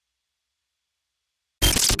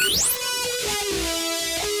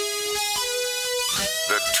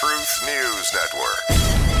Truth News Network.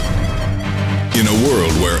 In a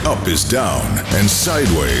world where up is down and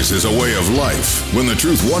sideways is a way of life, when the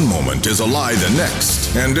truth one moment is a lie the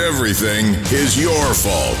next, and everything is your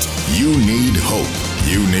fault, you need hope.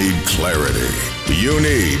 You need clarity. You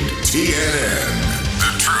need TNN,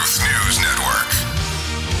 the Truth News Network.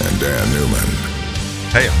 And Dan Newman.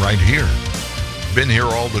 Hey, I'm right here. Been here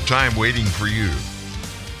all the time waiting for you.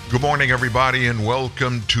 Good morning, everybody, and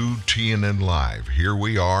welcome to TNN Live. Here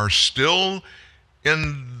we are, still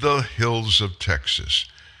in the hills of Texas.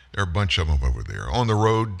 There are a bunch of them over there. On the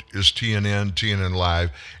road is TNN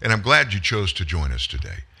Live, and I'm glad you chose to join us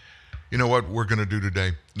today. You know what we're going to do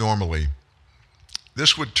today? Normally,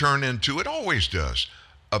 this would turn into, it always does,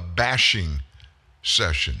 a bashing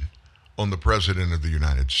session on the President of the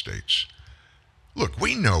United States. Look,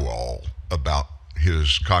 we know all about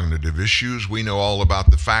his cognitive issues. We know all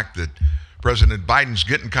about the fact that President Biden's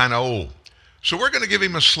getting kind of old. So we're going to give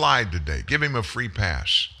him a slide today, give him a free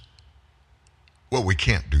pass. Well, we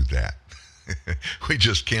can't do that. We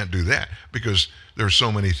just can't do that because there's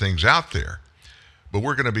so many things out there. But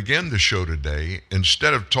we're going to begin the show today,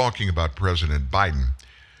 instead of talking about President Biden,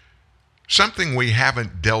 something we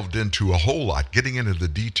haven't delved into a whole lot, getting into the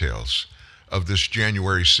details of this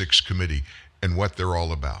January 6th committee and what they're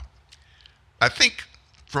all about. I think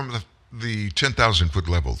from the 10,000-foot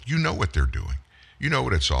level, you know what they're doing. You know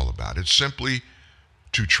what it's all about. It's simply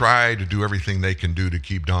to try to do everything they can do to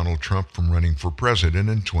keep Donald Trump from running for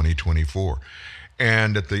president in 2024.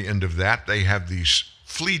 And at the end of that, they have these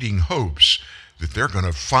fleeting hopes that they're going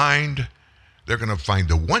to find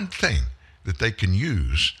the one thing that they can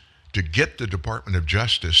use to get the Department of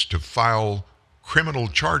Justice to file criminal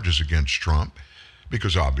charges against Trump,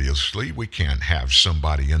 because obviously we can't have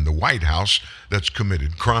somebody in the White House that's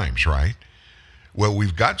committed crimes, right? Well,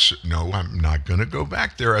 no, I'm not going to go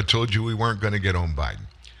back there. I told you we weren't going to get on Biden.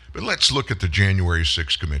 But let's look at the January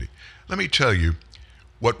 6th committee. Let me tell you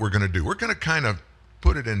what we're going to do. We're going to kind of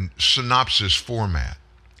put it in synopsis format.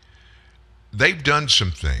 They've done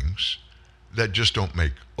some things that just don't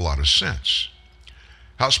make a lot of sense.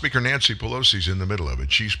 House Speaker Nancy Pelosi's in the middle of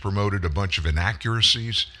it. She's promoted a bunch of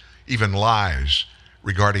inaccuracies, even lies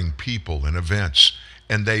regarding people and events.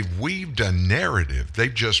 And they've weaved a narrative.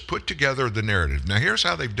 They've just put together the narrative. Now, here's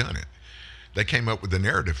how they've done it. They came up with the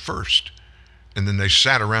narrative first, and then they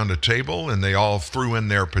sat around a table, and they all threw in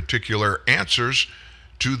their particular answers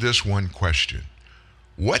to this one question.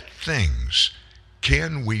 What things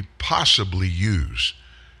can we possibly use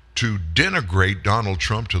to denigrate Donald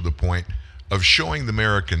Trump to the point of showing the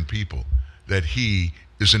American people that he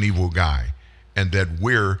is an evil guy and that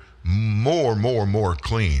we're more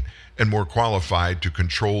clean and more qualified to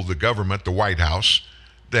control the government, the White House,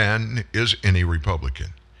 than is any Republican?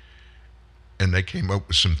 And they came up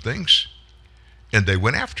with some things, and they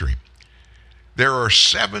went after him. There are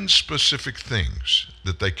 7 specific things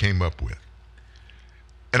that they came up with.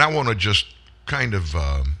 And I want to just kind of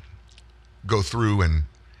go through and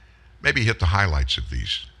maybe hit the highlights of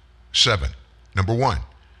these 7. Number 1,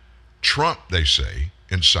 Trump, they say,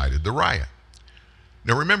 incited the riot.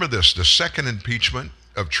 Now remember this, the second impeachment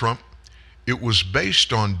of Trump, it was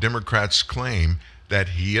based on Democrats' claim that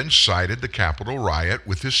he incited the Capitol riot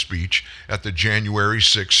with his speech at the January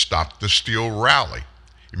 6th Stop the Steal rally.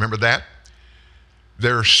 You remember that?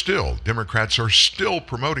 Democrats are still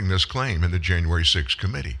promoting this claim in the January 6th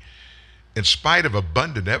committee, in spite of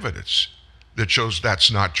abundant evidence that shows that's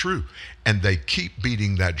not true. And they keep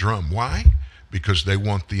beating that drum. Why? Because they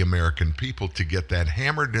want the American people to get that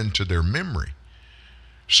hammered into their memory,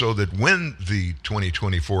 so that when the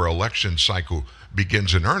 2024 election cycle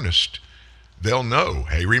begins in earnest, they'll know,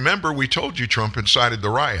 hey, remember, we told you Trump incited the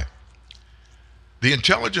riot. The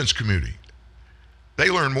intelligence community, they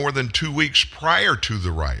learned more than 2 weeks prior to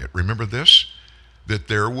the riot, remember this, that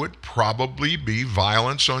there would probably be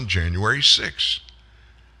violence on January 6th.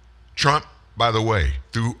 Trump, by the way,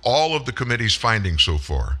 through all of the committee's findings so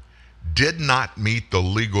far, did not meet the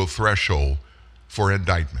legal threshold for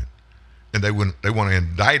indictment. And they want to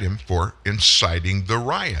indict him for inciting the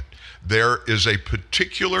riot. There is a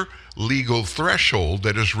particular legal threshold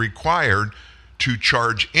that is required to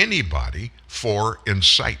charge anybody for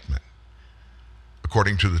incitement.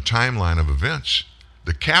 According to the timeline of events,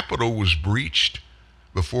 the Capitol was breached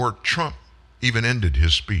before Trump even ended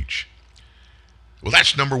his speech. Well,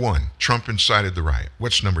 that's number 1. Trump incited the riot.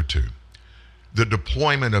 What's number 2? The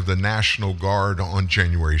deployment of the National Guard on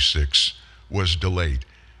January 6th was delayed.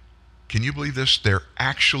 Can you believe this? They're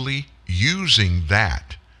actually using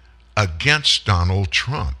that against Donald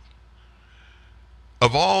Trump.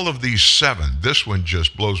 Of all of these 7, this one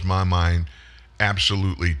just blows my mind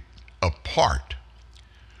absolutely apart.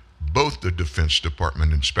 both the Defense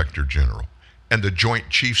Department Inspector General and the Joint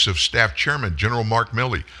Chiefs of Staff Chairman, General Mark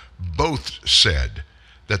Milley, both said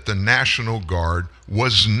that the National Guard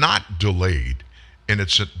was not delayed in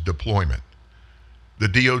its deployment. The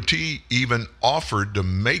DOT even offered to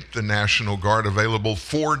make the National Guard available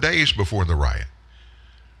 4 days before the riot.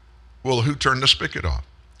 Well, who turned the spigot off?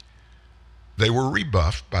 They were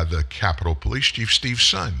rebuffed by the Capitol Police Chief, Steve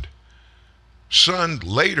Sund. Sund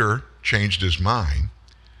later changed his mind,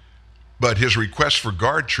 but his request for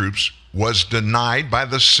guard troops was denied by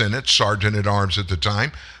the Senate Sergeant at Arms at the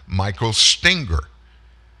time, Michael Stenger,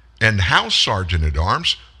 and House Sergeant at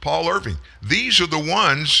Arms, Paul Irving. These are the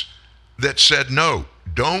ones that said, no,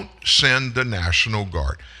 don't send the National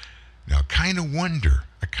Guard. Now, I kind of wonder,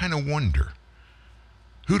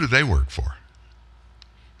 who do they work for?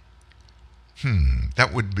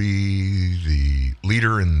 That would be the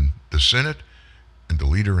leader in the Senate and the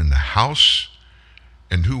leader in the House.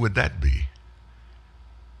 And who would that be?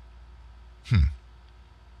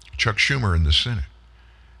 Chuck Schumer in the Senate,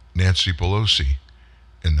 Nancy Pelosi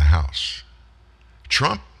in the House.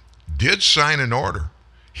 Trump did sign an order.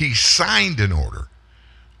 He signed an order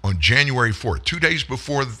on January 4th, 2 days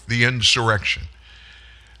before the insurrection.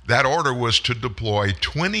 That order was to deploy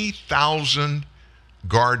 20,000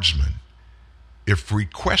 guardsmen if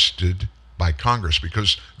requested by Congress,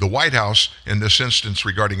 because the White House, in this instance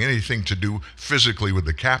regarding anything to do physically with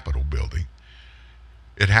the Capitol building,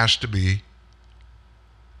 it has to be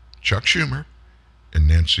Chuck Schumer and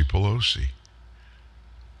Nancy Pelosi.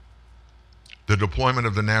 The deployment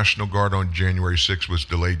of the National Guard on January 6th was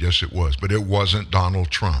delayed. Yes, it was. But it wasn't Donald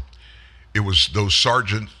Trump. It was those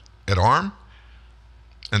sergeants at arms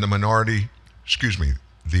and the majority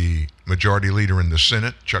leader in the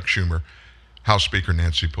Senate, Chuck Schumer, House Speaker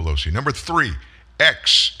Nancy Pelosi. Number 3,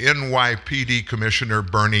 ex-NYPD Commissioner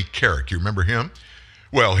Bernie Kerik. You remember him?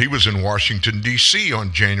 Well, he was in Washington, D.C.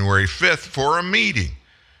 on January 5th for a meeting.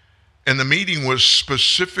 And the meeting was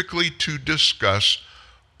specifically to discuss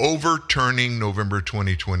overturning November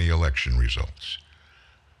 2020 election results.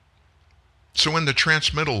 So in the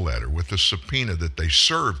transmittal letter with the subpoena that they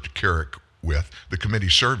served Kerik with, the committee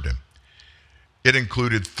served him, it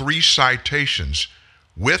included 3 citations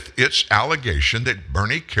with its allegation that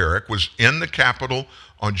Bernie Kerik was in the Capitol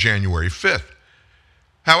on January 5th.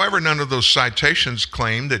 However, none of those citations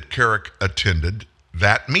claimed that Kerik attended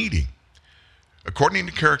that meeting. According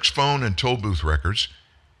to Kerik's phone and toll booth records,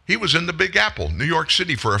 he was in the Big Apple, New York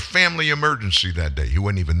City, for a family emergency that day. He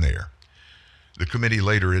wasn't even there. The committee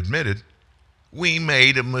later admitted, we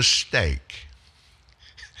made a mistake.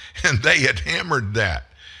 And they had hammered that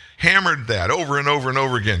over and over and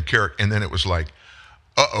over again, Kerik. And then it was like,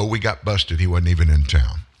 we got busted. He wasn't even in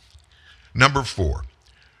town. Number 4,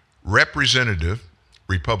 Representative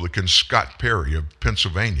Republican Scott Perry of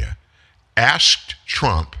Pennsylvania asked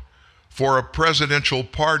Trump for a presidential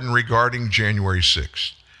pardon regarding January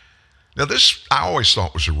 6th. Now, this I always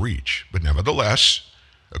thought was a reach, but nevertheless,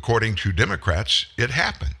 according to Democrats, it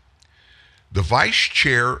happened. The vice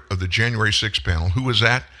chair of the January 6th panel, who was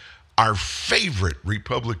at our favorite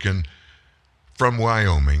Republican from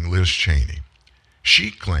Wyoming, Liz Cheney,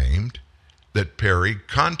 she claimed that Perry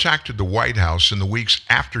contacted the White House in the weeks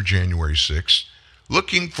after January 6th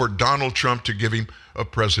looking for Donald Trump to give him a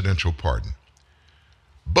presidential pardon.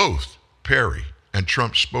 Both Perry and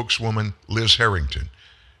Trump spokeswoman Liz Harrington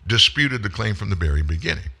disputed the claim from the very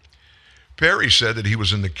beginning. Perry said that he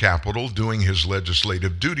was in the Capitol doing his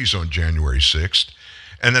legislative duties on January 6th,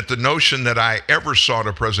 and that the notion that I ever sought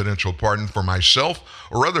a presidential pardon for myself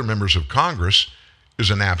or other members of Congress is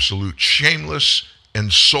an absolute shameless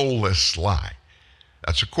and soulless lie.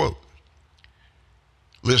 That's a quote.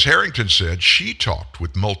 Liz Harrington said she talked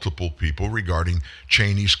with multiple people regarding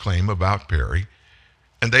Cheney's claim about Perry,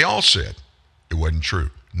 and they all said it wasn't true.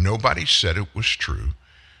 Nobody said it was true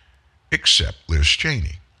except Liz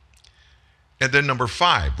Cheney. And then number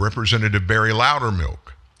 5, Representative Barry Loudermilk.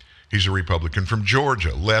 He's a Republican from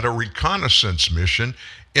Georgia, led a reconnaissance mission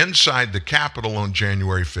inside the Capitol on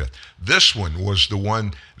January 5th. This one was the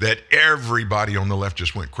one that everybody on the left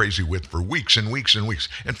just went crazy with for weeks and weeks and weeks.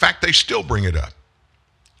 In fact, they still bring it up.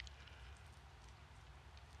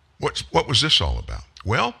 What was this all about?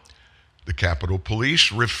 Well, the Capitol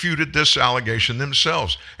Police refuted this allegation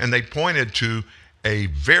themselves, and they pointed to a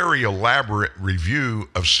very elaborate review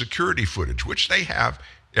of security footage, which they have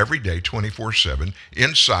every day, 24/7,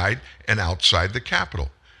 inside and outside the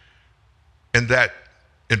Capitol. And that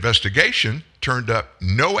investigation turned up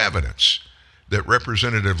no evidence that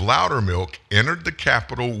Representative Loudermilk entered the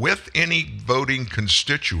Capitol with any voting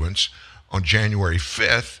constituents on January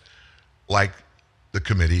 5th, like the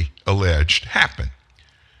committee alleged happened.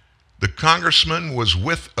 The congressman was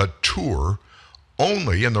with a tour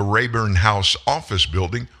only in the Rayburn House office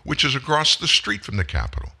building, which is across the street from the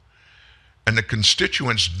Capitol. And the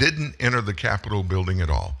constituents didn't enter the Capitol building at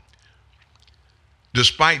all.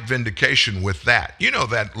 Despite vindication with that,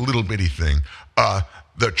 that little bitty thing,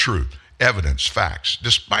 the truth, evidence, facts.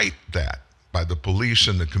 Despite that, by the police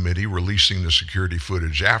and the committee releasing the security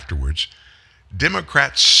footage afterwards,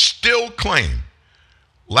 Democrats still claim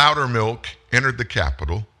Loudermilk entered the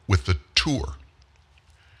Capitol with the tour.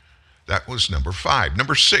 That was number 5.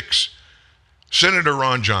 Number 6, Senator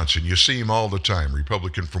Ron Johnson. You see him all the time,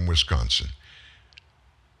 Republican from Wisconsin.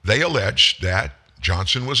 They alleged that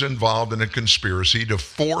Johnson was involved in a conspiracy to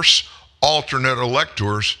force alternate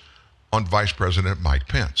electors on Vice President Mike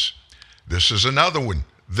Pence. This is another one.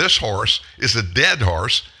 This horse is a dead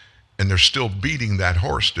horse, and they're still beating that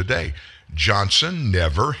horse today. Johnson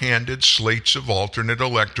never handed slates of alternate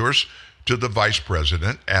electors to the vice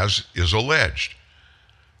president, as is alleged.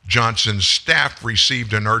 Johnson's staff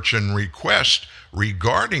received an urgent request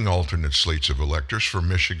regarding alternate slates of electors for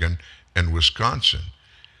Michigan and Wisconsin,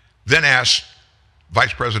 then asked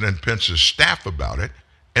Vice President Pence's staff about it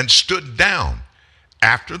and stood down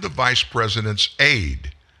after the vice president's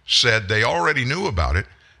aide said they already knew about it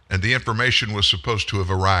and the information was supposed to have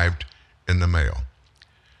arrived in the mail.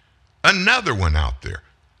 Another one out there.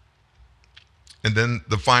 And then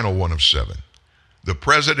the final one of 7. The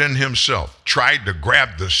president himself tried to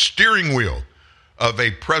grab the steering wheel of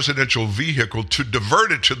a presidential vehicle to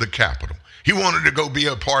divert it to the Capitol. He wanted to go be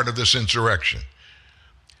a part of this insurrection.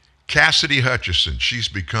 Cassidy Hutchinson, she's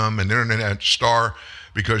become an internet star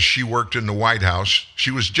because she worked in the White House.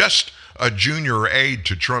 She was just a junior aide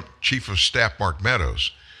to Trump Chief of Staff Mark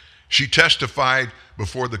Meadows. She testified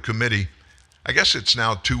before the committee, I guess it's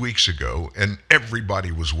now 2 weeks ago, and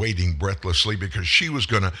everybody was waiting breathlessly because she was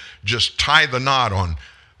going to just tie the knot on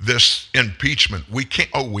this impeachment. We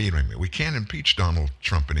can't impeach Donald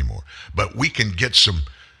Trump anymore, but we can get some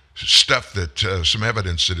stuff some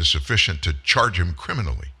evidence that is sufficient to charge him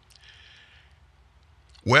criminally.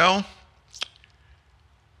 Well,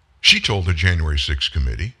 she told the January 6th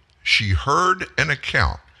committee she heard an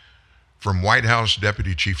account from White House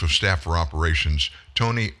Deputy Chief of Staff for Operations,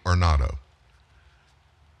 Tony Ornato.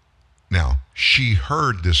 Now, she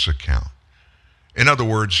heard this account. In other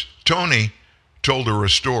words, Tony told her a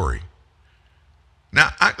story. Now,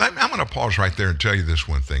 I'm going to pause right there and tell you this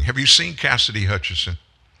one thing. Have you seen Cassidy Hutchinson?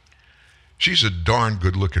 She's a darn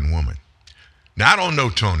good-looking woman. Now, I don't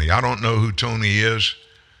know Tony. I don't know who Tony is,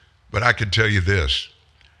 but I can tell you this.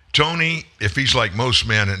 Tony, if he's like most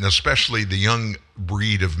men, and especially the young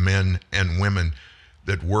breed of men and women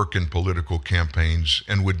that work in political campaigns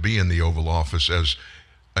and would be in the Oval Office as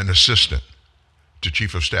an assistant to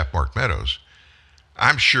Chief of Staff Mark Meadows,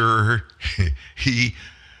 I'm sure he,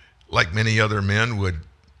 like many other men, would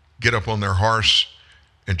get up on their horse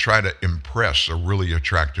and try to impress a really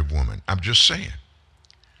attractive woman. I'm just saying.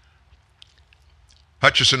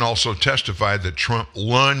 Hutchison also testified that Trump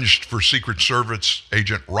lunged for Secret Service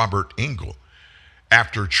agent Robert Engel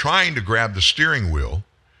after trying to grab the steering wheel,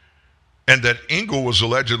 and that Engel was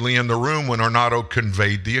allegedly in the room when Ornato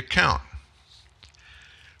conveyed the account.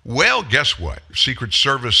 Well, guess what? Secret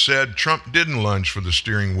Service said Trump didn't lunge for the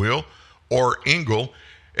steering wheel or Engel.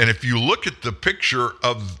 And if you look at the picture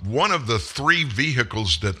of one of the 3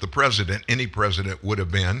 vehicles that any president would have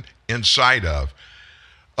been inside of,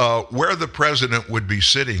 where the president would be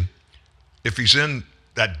sitting, if he's in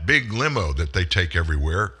that big limo that they take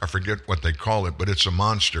everywhere, I forget what they call it, but it's a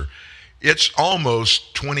monster. It's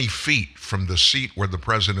almost 20 feet from the seat where the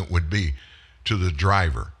president would be to the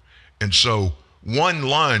driver. And so one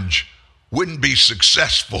lunge wouldn't be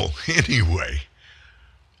successful anyway.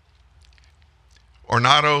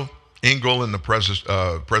 Ornato, Engel, and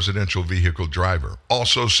the presidential vehicle driver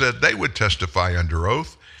also said they would testify under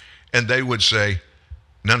oath, and they would say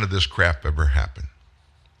none of this crap ever happened.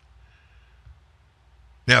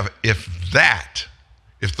 Now, if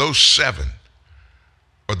those 7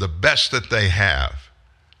 are the best that they have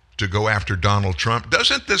to go after Donald Trump,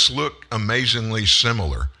 doesn't this look amazingly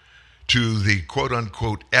similar to the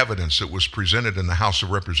quote-unquote evidence that was presented in the House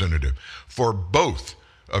of Representatives for both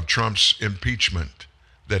of Trump's impeachment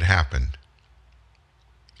that happened?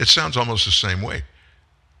 It sounds almost the same way.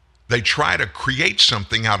 They try to create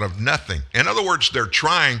something out of nothing. In other words, they're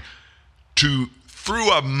trying to, through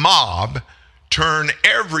a mob, turn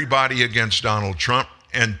everybody against Donald Trump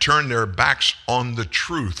and turn their backs on the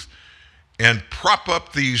truth and prop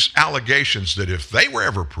up these allegations that, if they were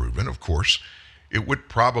ever proven, of course, it would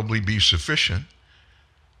probably be sufficient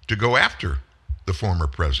to go after the former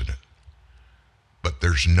president. But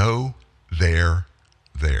there's no there.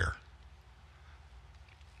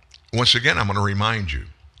 Once again, I'm going to remind you,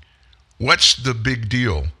 what's the big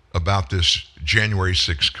deal about this January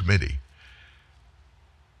 6th committee?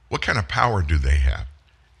 What kind of power do they have?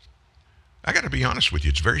 I got to be honest with you,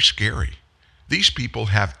 it's very scary. These people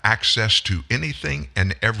have access to anything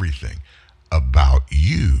and everything about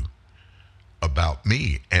you, about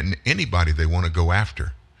me, and anybody they want to go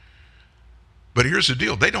after. But here's the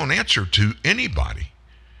deal, they don't answer to anybody.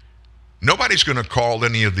 Nobody's going to call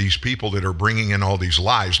any of these people that are bringing in all these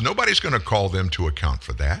lies. Nobody's going to call them to account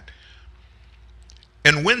for that.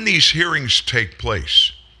 And when these hearings take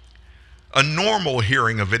place, a normal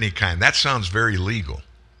hearing of any kind, that sounds very legal,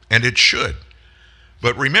 and it should.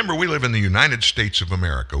 But remember, we live in the United States of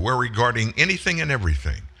America, where regarding anything and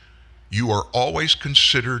everything, you are always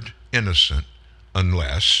considered innocent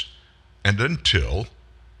unless and until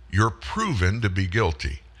you're proven to be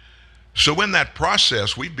guilty. So in that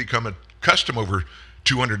process, we've become accustomed over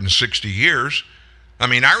 260 years. I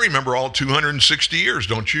mean, I remember all 260 years,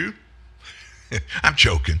 don't you? I'm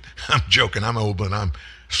joking. I'm old, but I'm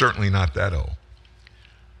certainly not that old.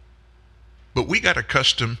 But we got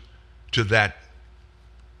accustomed to that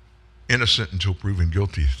innocent until proven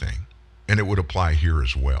guilty thing, and it would apply here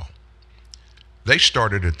as well. They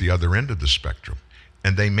started at the other end of the spectrum,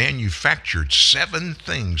 and they manufactured 7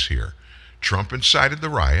 things here. Trump incited the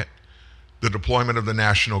riot. The deployment of the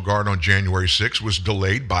National Guard on January 6th was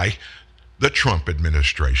delayed by the Trump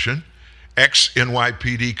administration.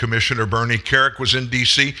 Ex-NYPD Commissioner Bernie Kerik was in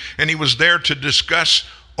D.C., and he was there to discuss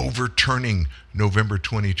overturning November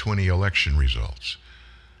 2020 election results.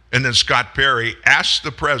 And then Scott Perry asked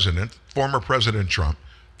the president, former President Trump,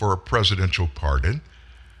 for a presidential pardon.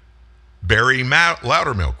 Barry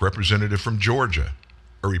Loudermilk, representative from Georgia,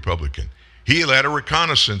 a Republican, he led a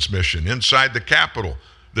reconnaissance mission inside the Capitol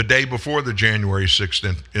the day before the January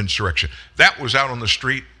 6th insurrection. That was out on the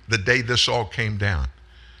street the day this all came down.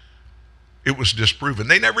 It was disproven.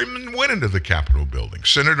 They never even went into the Capitol building.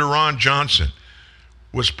 Senator Ron Johnson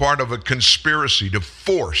was part of a conspiracy to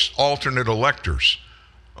force alternate electors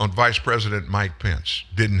on Vice President Mike Pence.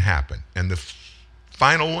 Didn't happen. And the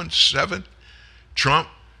final one, 7, Trump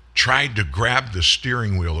tried to grab the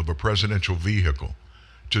steering wheel of a presidential vehicle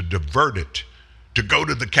to divert it, to go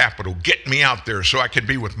to the Capitol, get me out there so I can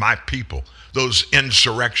be with my people, those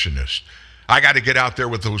insurrectionists. I got to get out there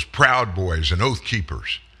with those Proud Boys and Oath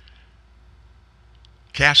Keepers.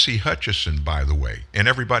 Cassie Hutchison, by the way, and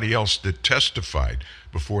everybody else that testified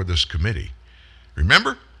before this committee.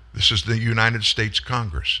 Remember, this is the United States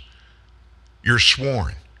Congress. You're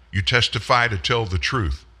sworn. You testify to tell the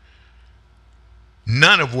truth.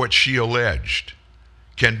 None of what she alleged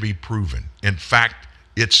can be proven. In fact,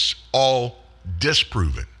 it's all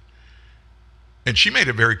disproven. And she made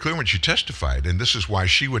it very clear when she testified, and this is why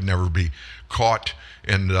she would never be caught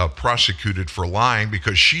and prosecuted for lying,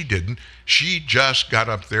 because she didn't. She just got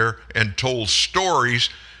up there and told stories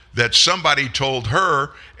that somebody told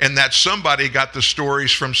her, and that somebody got the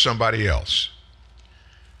stories from somebody else.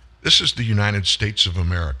 This is the United States of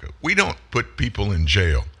America. We don't put people in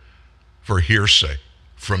jail for hearsay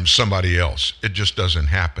from somebody else. It just doesn't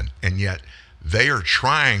happen. And yet they are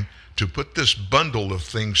trying to put this bundle of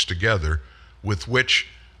things together with which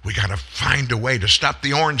we got to find a way to stop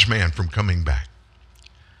the orange man from coming back.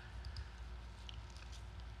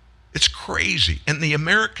 It's crazy. And the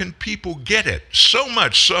American people get it, so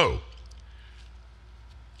much so.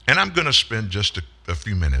 And I'm going to spend just a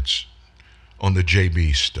few minutes on the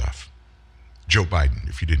JB stuff. Joe Biden,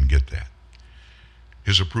 if you didn't get that.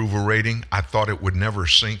 His approval rating, I thought it would never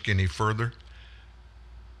sink any further.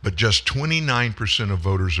 But just 29% of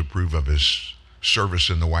voters approve of his service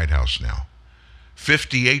in the White House now.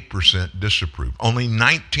 58% disapprove. Only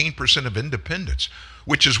 19% of independents,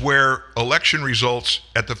 which is where election results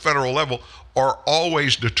at the federal level are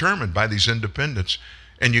always determined by these independents.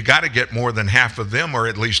 And you got to get more than half of them, or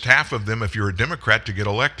at least half of them if you're a Democrat, to get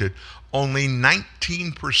elected. Only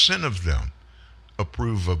 19% of them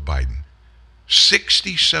approve of Biden.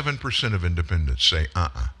 67% of independents say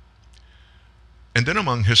And then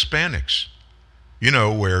among Hispanics,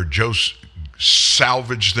 where Joe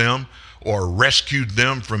salvaged them or rescued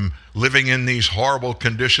them from living in these horrible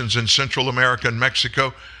conditions in Central America and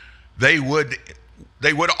Mexico, they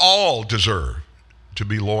would all deserve to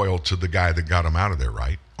be loyal to the guy that got them out of there,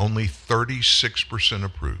 right? Only 36%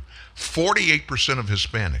 approve. 48% of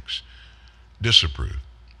Hispanics disapprove.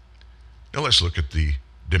 Now let's look at the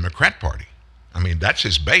Democrat Party. I mean, that's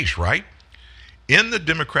his base, right? In the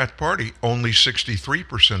Democrat Party, only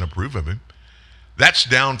 63% approve of him. That's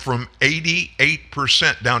down from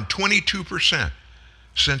 88%, down 22%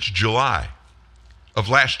 since July of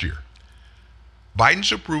last year.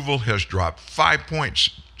 Biden's approval has dropped 5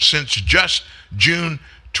 points since just June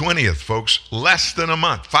 20th, folks. Less than a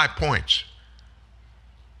month, 5 points.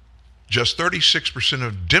 Just 36%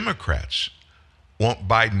 of Democrats want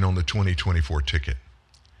Biden on the 2024 ticket.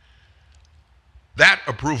 That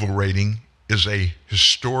approval rating is a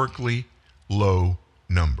historically low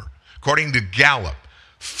number. According to Gallup,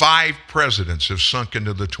 5 presidents have sunk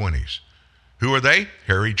into the 20s. Who are they?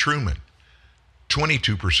 Harry Truman,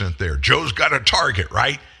 22% there. Joe's got a target,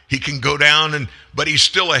 right? He can go down, but he's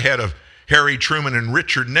still ahead of Harry Truman and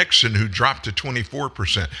Richard Nixon, who dropped to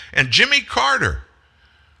 24%. And Jimmy Carter,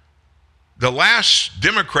 the last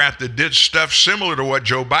Democrat that did stuff similar to what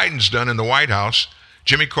Joe Biden's done in the White House,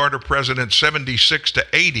 Jimmy Carter, president, 76 to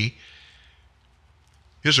 80,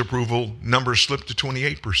 his approval numbers slipped to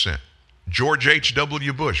 28%. George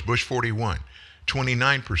H.W. Bush, Bush 41,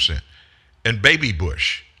 29%. And baby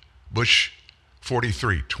Bush, Bush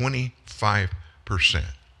 43, 25%.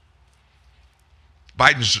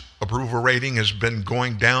 Biden's approval rating has been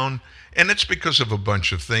going down, and it's because of a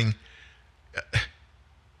bunch of things.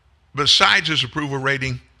 Besides his approval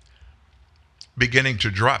rating beginning to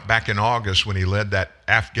drop back in August when he led that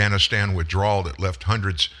Afghanistan withdrawal that left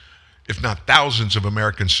hundreds, if not thousands, of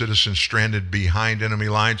American citizens stranded behind enemy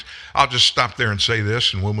lines. I'll just stop there and say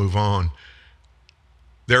this, and we'll move on.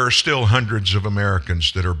 There are still hundreds of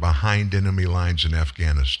Americans that are behind enemy lines in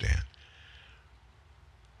Afghanistan.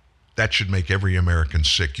 That should make every American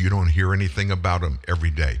sick. You don't hear anything about them every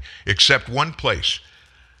day, except one place.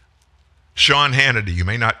 Sean Hannity, you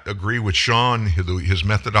may not agree with Sean, his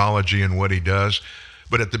methodology and what he does,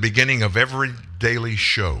 but at the beginning of every daily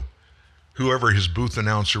show, whoever his booth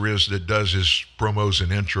announcer is that does his promos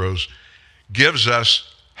and intros, gives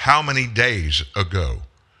us how many days ago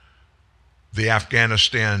the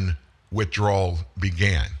Afghanistan withdrawal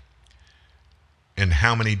began and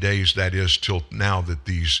how many days that is till now that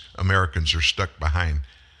these Americans are stuck behind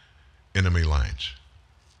enemy lines.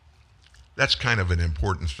 That's kind of an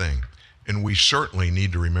important thing. And we certainly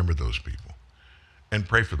need to remember those people and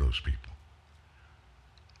pray for those people.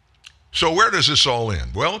 So where does this all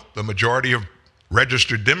end? Well, the majority of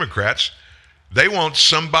registered Democrats, they want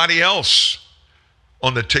somebody else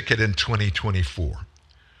on the ticket in 2024.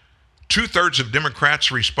 2/3 of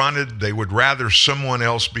Democrats responded they would rather someone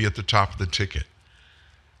else be at the top of the ticket.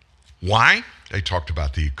 Why? They talked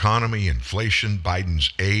about the economy, inflation,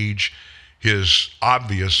 Biden's age, his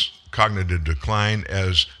obvious cognitive decline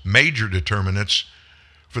as major determinants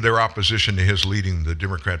for their opposition to his leading the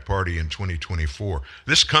Democrat Party in 2024.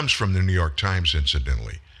 This comes from the New York Times,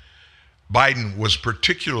 incidentally. Biden was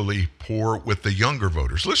particularly poor with the younger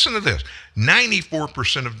voters. Listen to this.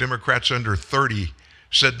 94% of Democrats under 30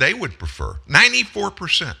 said they would prefer,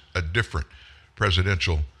 94%, a different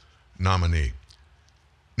presidential nominee.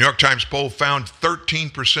 New York Times poll found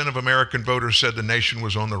 13% of American voters said the nation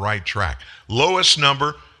was on the right track. Lowest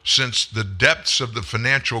number since the depths of the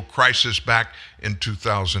financial crisis back in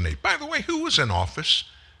 2008. By the way, who was in office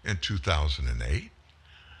in 2008?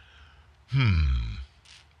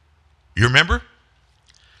 You remember?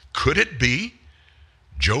 Could it be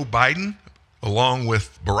Joe Biden along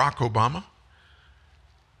with Barack Obama?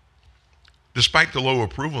 Despite the low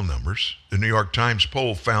approval numbers, the New York Times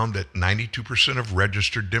poll found that 92% of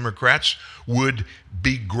registered Democrats would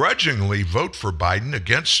begrudgingly vote for Biden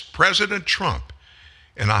against President Trump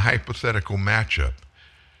in a hypothetical matchup.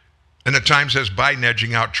 And the Times has Biden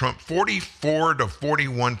edging out Trump 44 to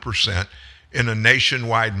 41% in a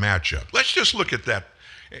nationwide matchup. Let's just look at that.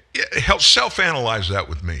 Help self-analyze that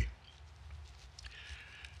with me.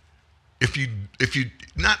 If you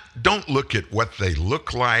don't look at what they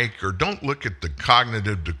look like or don't look at the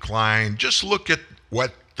cognitive decline, just look at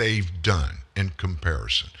what they've done in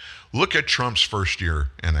comparison. Look at Trump's first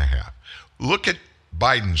year and a half. Look at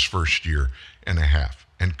Biden's first year and a half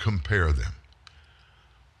and compare them.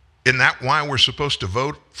 Isn't that why we're supposed to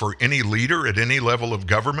vote for any leader at any level of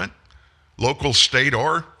government, local, state,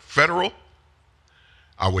 or federal?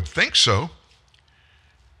 I would think so.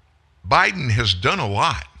 Biden has done a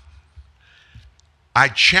lot. I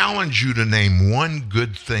challenge you to name one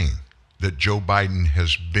good thing that Joe Biden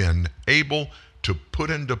has been able to put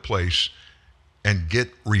into place and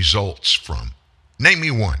get results from. Name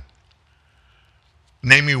me one.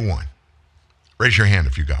 Name me one. Raise your hand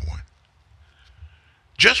if you got one.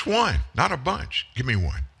 Just one, not a bunch. Give me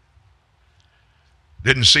one.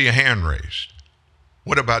 Didn't see a hand raised.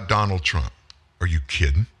 What about Donald Trump? Are you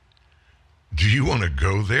kidding? Do you want to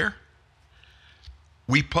go there?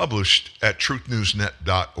 We published at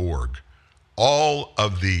truthnewsnet.org all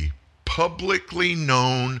of the publicly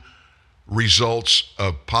known results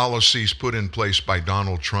of policies put in place by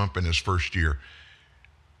Donald Trump in his first year.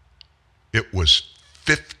 It was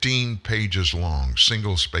 15 pages long,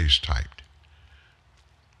 single space typed.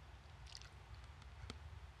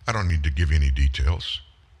 I don't need to give any details.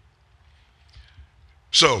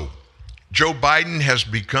 So, Joe Biden has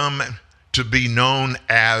become to be known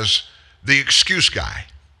as the excuse guy.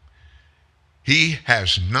 He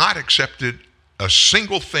has not accepted a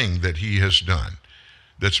single thing that he has done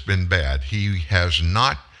that's been bad. He has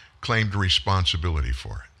not claimed responsibility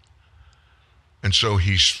for it. And so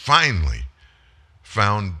he's finally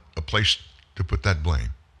found a place to put that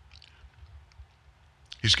blame.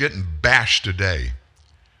 He's getting bashed today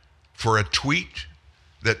for a tweet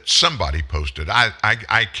that somebody posted.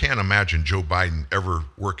 I can't imagine Joe Biden ever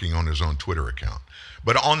working on his own Twitter account.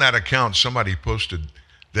 But on that account, somebody posted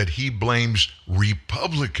that he blames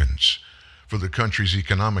Republicans for the country's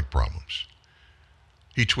economic problems.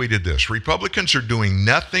 He tweeted this: Republicans are doing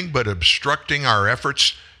nothing but obstructing our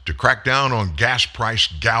efforts to crack down on gas price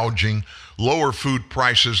gouging, lower food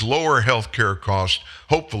prices, lower health care costs,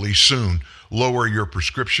 hopefully soon lower your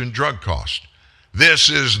prescription drug cost. This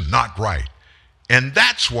is not right. And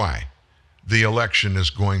that's why the election is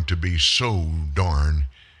going to be so darn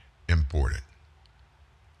important.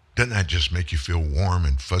 Doesn't that just make you feel warm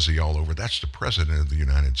and fuzzy all over? That's the President of the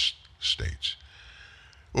United States.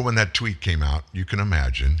 Well, when that tweet came out, you can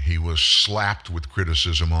imagine he was slapped with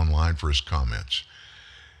criticism online for his comments.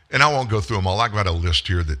 And I won't go through them all. I've got a list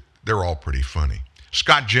here that they're all pretty funny.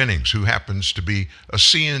 Scott Jennings, who happens to be a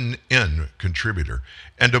CNN contributor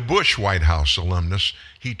and a Bush White House alumnus,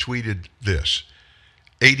 he tweeted this: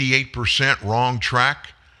 88% wrong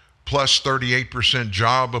track, plus 38%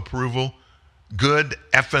 job approval. Good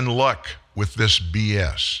effing luck with this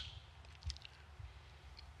BS.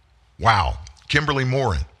 Wow. Kimberly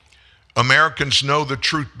Morin, Americans know the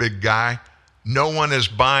truth, big guy. No one is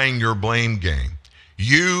buying your blame game.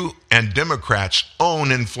 You and Democrats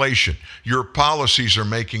own inflation. Your policies are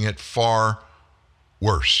making it far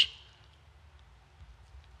worse.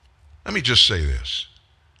 Let me just say this.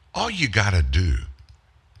 All you got to do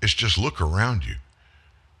is just look around you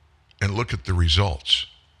and look at the results.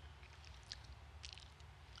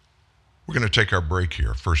 We're going to take our break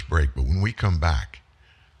here, first break, but when we come back,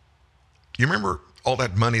 you remember all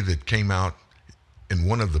that money that came out in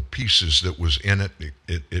one of the pieces that was in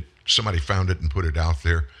it? Somebody found it and put it out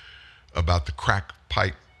there about the crack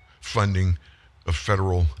pipe funding of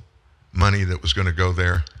federal money that was going to go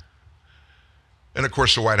there. And of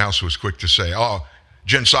course, the White House was quick to say, oh,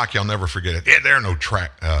 Jen Psaki, I'll never forget it. Yeah, there are no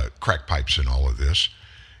crack pipes in all of this.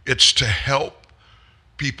 It's to help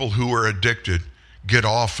people who are addicted get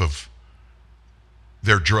off of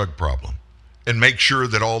their drug problem and make sure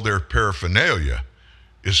that all their paraphernalia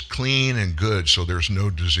is clean and good so there's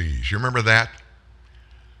no disease. You remember that?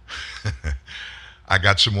 I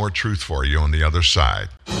got some more truth for you on the other side.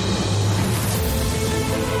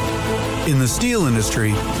 In the steel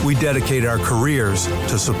industry, we dedicate our careers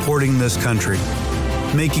to supporting this country,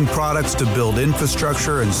 making products to build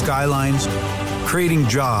infrastructure and skylines, creating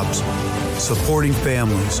jobs, supporting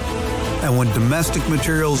families. And when domestic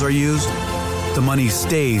materials are used, the money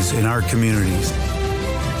stays in our communities.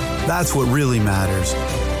 That's what really matters.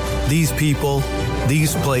 These people,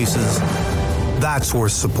 these places, that's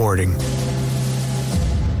worth supporting.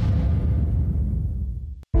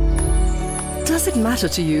 Does it matter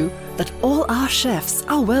to you that all our chefs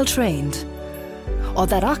are well trained? Or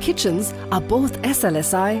that our kitchens are both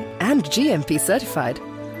SLSI and GMP certified?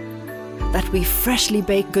 That we freshly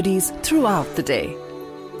bake goodies throughout the day?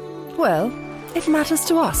 Well, it matters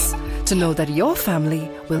to us to know that your family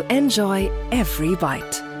will enjoy every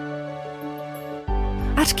bite.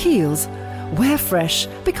 At Kiehl's, we're fresh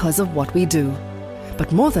because of what we do.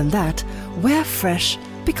 But more than that, we're fresh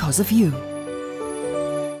because of you.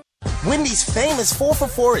 Wendy's famous 4 for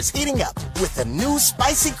 $4 is heating up with the new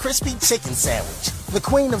Spicy Crispy Chicken Sandwich. The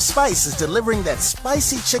Queen of Spice is delivering that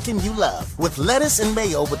spicy chicken you love with lettuce and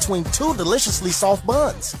mayo between 2 deliciously soft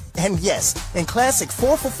buns. And yes, in classic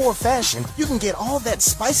 4 for $4 fashion, you can get all that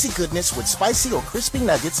spicy goodness with spicy or crispy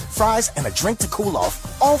nuggets, fries, and a drink to cool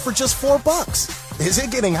off, all for just $4. Is it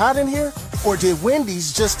getting hot in here? Or did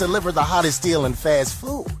Wendy's just deliver the hottest deal in fast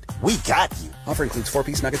food? We got you. Offer includes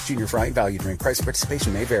 4-piece nuggets, junior fry, value drink. Price of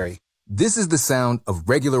participation may vary. This is the sound of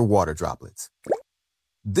regular water droplets.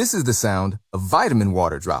 This is the sound of vitamin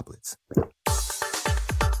water droplets.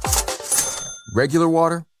 Regular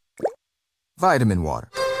water, vitamin water.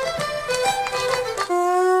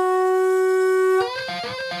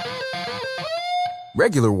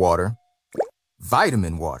 Regular water,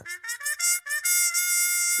 vitamin water.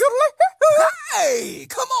 Hey,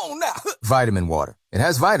 come on now. Vitamin water. It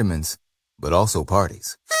has vitamins, but also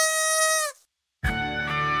parties.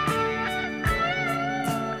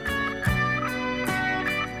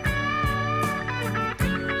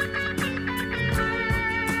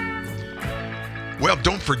 Well,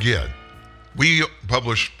 don't forget, we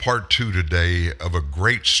published part 2 today of a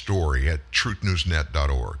great story at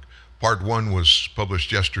truthnewsnet.org. Part 1 was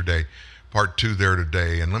published yesterday, part 2 there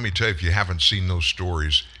today. And let me tell you, if you haven't seen those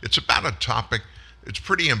stories, it's about a topic that's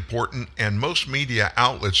pretty important, and most media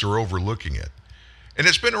outlets are overlooking it. And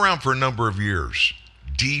it's been around for a number of years.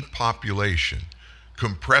 Depopulation,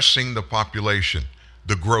 compressing the population,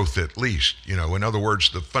 the growth at least. In other words,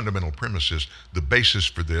 the fundamental premise is, the basis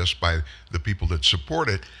for this by the people that support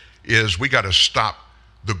it is, we got to stop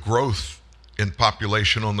the growth in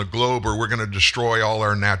population on the globe, or we're going to destroy all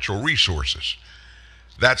our natural resources.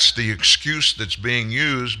 That's the excuse that's being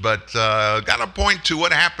used, but got to point to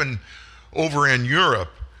what happened over in Europe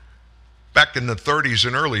back in the 30s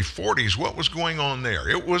and early 40s. What was going on there?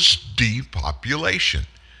 It was depopulation.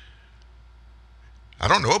 I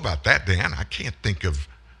don't know about that, Dan. I can't think of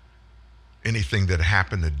anything that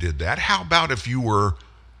happened that did that. How about if you were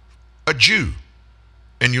a Jew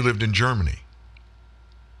and you lived in Germany?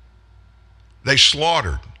 They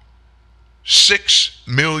slaughtered 6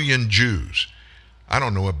 million Jews. I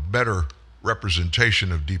don't know a better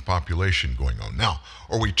representation of depopulation going on. Now,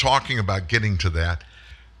 are we talking about getting to that?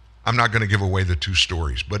 I'm not going to give away the 2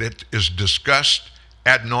 stories, but it is discussed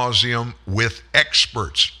ad nauseum with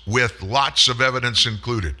experts, with lots of evidence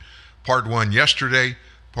included. Part 1 yesterday,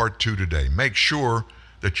 part 2 today. Make sure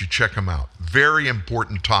that you check them out. Very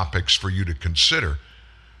important topics for you to consider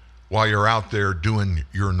while you're out there doing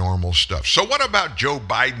your normal stuff. So what about Joe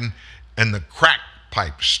Biden and the crack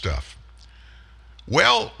pipe stuff?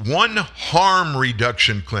 Well, one harm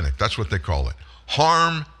reduction clinic, that's what they call it,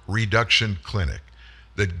 harm reduction clinic,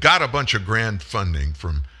 that got a bunch of grant funding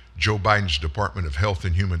from Joe Biden's Department of Health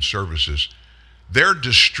and Human Services. They're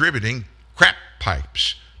distributing crack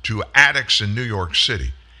pipes to addicts in New York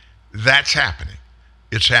City. That's happening.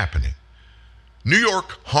 It's happening. New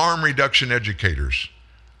York harm reduction educators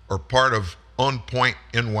are part of On Point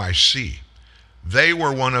NYC. They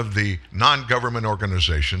were one of the non-government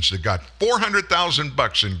organizations that got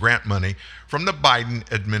 $400,000 in grant money from the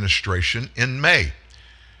Biden administration in May.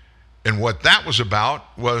 And what that was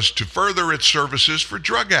about was to further its services for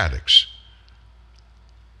drug addicts.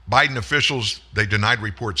 Biden officials, they denied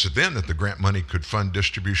reports then that the grant money could fund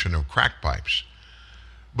distribution of crack pipes.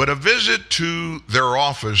 But a visit to their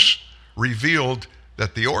office revealed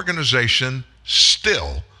that the organization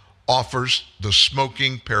still offers the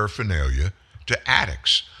smoking paraphernalia to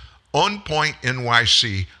addicts. On Point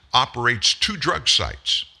NYC operates 2 drug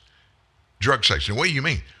sites. Drug sites. And what do you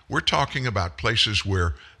mean? We're talking about places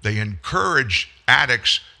where they encourage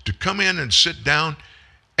addicts to come in and sit down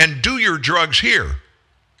and do your drugs here.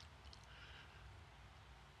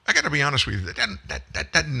 I got to be honest with you,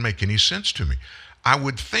 that doesn't make any sense to me. I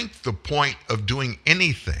would think the point of doing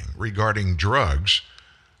anything regarding drugs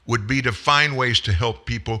would be to find ways to help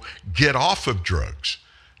people get off of drugs,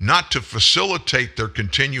 not to facilitate their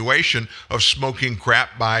continuation of smoking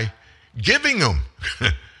crap by giving them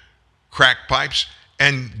crack pipes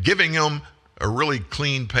and giving them a really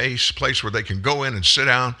clean place where they can go in and sit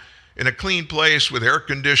down in a clean place with air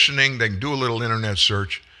conditioning. They can do a little internet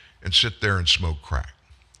search and sit there and smoke crack.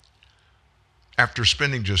 After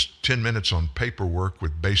spending just 10 minutes on paperwork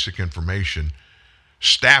with basic information,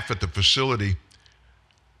 staff at the facility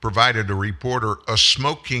provided a reporter a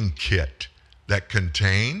smoking kit that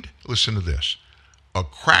contained, listen to this, a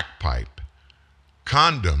crack pipe,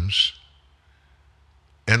 condoms,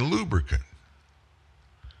 and lubricant.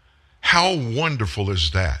 How wonderful is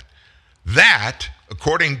that? That,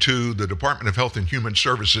 according to the Department of Health and Human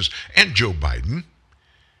Services and Joe Biden,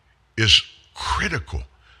 is critical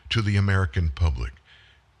to the American public.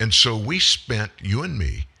 And so we spent, you and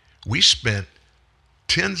me, we spent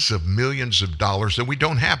tens of millions of dollars that we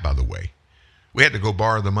don't have, by the way. We had to go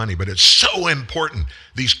borrow the money, but it's so important,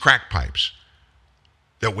 these crack pipes,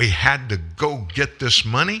 that we had to go get this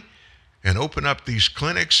money and open up these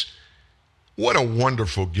clinics. What a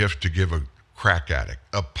wonderful gift to give a crack addict.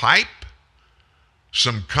 A pipe,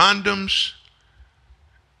 some condoms,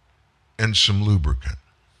 and some lubricant.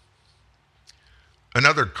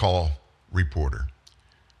 Another call reporter,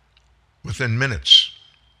 within minutes,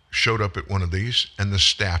 showed up at one of these, and the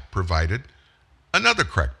staff provided another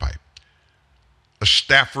crack pipe. A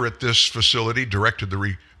staffer at this facility directed the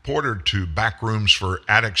reporter to back rooms for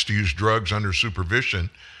addicts to use drugs under supervision,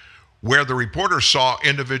 where the reporter saw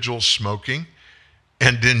individuals smoking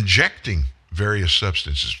and injecting various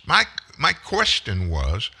substances. My question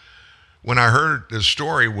was, when I heard this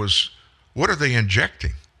story, was, what are they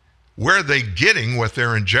injecting? Where are they getting what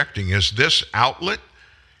they're injecting? Is this outlet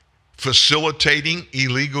facilitating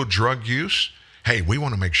illegal drug use? Hey, we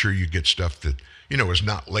want to make sure you get stuff that is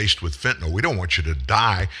not laced with fentanyl. We don't want you to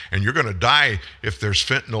die, and you're going to die if there's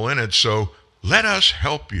fentanyl in it, so let us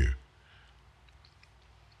help you.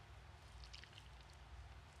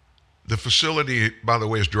 The facility, by the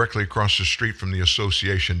way, is directly across the street from the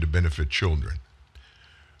Association to Benefit Children,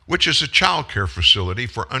 which is a child care facility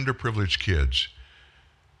for underprivileged kids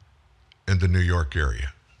in the New York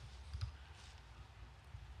area.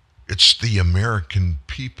 It's the American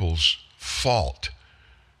people's fault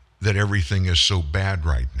that everything is so bad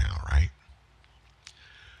right now, right?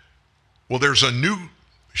 Well, there's a new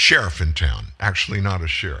sheriff in town. Actually, not a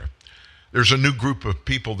sheriff. There's a new group of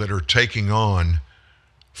people that are taking on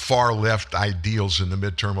far left ideals in the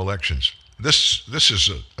midterm elections. This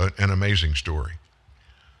is an amazing story.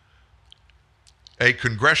 A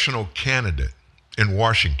congressional candidate in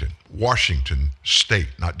Washington State,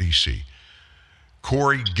 not D.C.,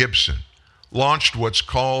 Corey Gibson, launched what's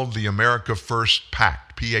called the America First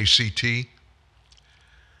Pact, P-A-C-T,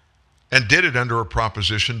 and did it under a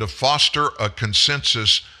proposition to foster a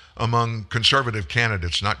consensus among conservative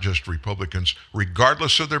candidates, not just Republicans,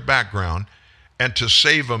 regardless of their background, and to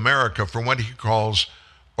save America from what he calls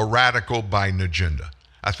a radical Biden agenda.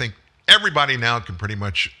 I think everybody now can pretty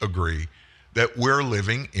much agree that we're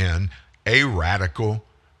living in a radical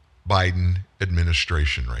Biden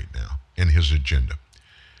administration right now in his agenda.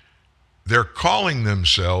 They're calling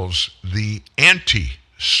themselves the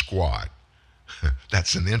Anti-Squad.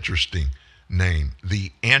 That's an interesting name,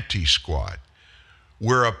 the Anti-Squad.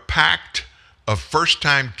 We're a pact of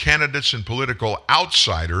first-time candidates and political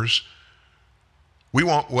outsiders. We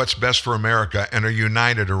want what's best for America and are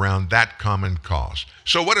united around that common cause.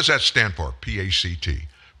 So what does that stand for? P-A-C-T.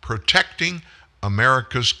 Protecting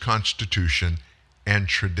America's Constitution and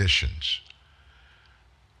traditions.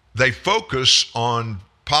 They focus on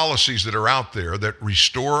policies that are out there that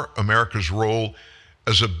restore America's role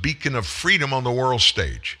as a beacon of freedom on the world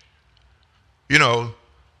stage. A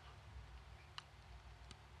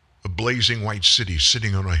blazing white city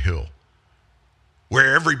sitting on a hill,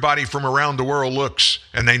 where everybody from around the world looks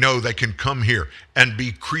and they know they can come here and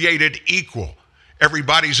be created equal.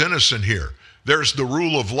 Everybody's innocent here. There's the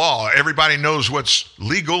rule of law. Everybody knows what's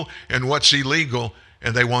legal and what's illegal,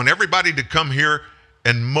 and they want everybody to come here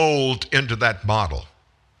and mold into that model.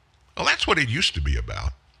 Well, that's what it used to be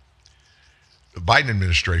about. The Biden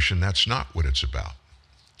administration, that's not what it's about.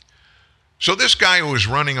 So this guy who is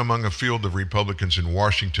running among a field of Republicans in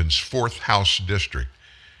Washington's 4th House District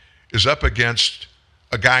is up against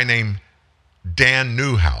a guy named Dan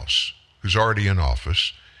Newhouse, who's already in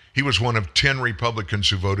office. He was one of 10 Republicans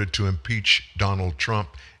who voted to impeach Donald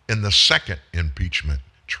Trump in the second impeachment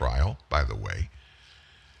trial, by the way.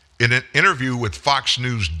 In an interview with Fox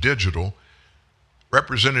News Digital,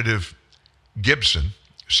 Representative Gibson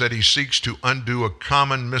said he seeks to undo a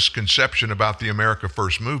common misconception about the America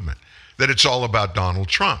First movement, that it's all about Donald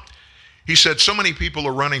Trump. He said so many people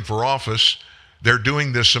are running for office, they're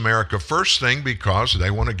doing this America First thing because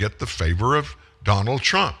they want to get the favor of Donald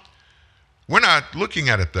Trump. We're not looking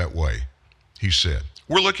at it that way, he said.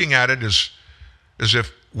 We're looking at it as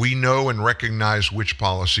if we know and recognize which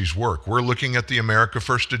policies work. We're looking at the America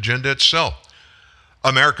First agenda itself.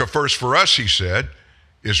 America First for us, he said,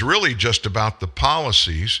 is really just about the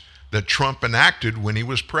policies that Trump enacted when he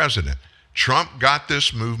was president. Trump got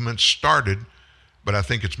this movement started, but I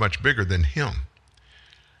think it's much bigger than him.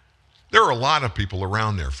 There are a lot of people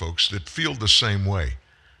around there, folks, that feel the same way.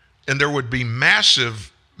 And there would be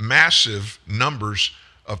massive numbers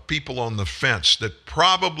of people on the fence that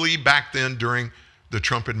probably back then during the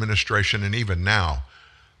Trump administration and even now,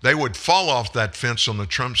 they would fall off that fence on the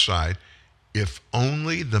Trump side if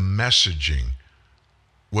only the messaging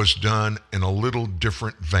was done in a little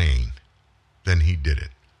different vein than he did it.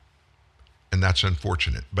 And that's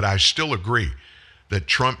unfortunate. But I still agree that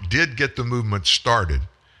Trump did get the movement started,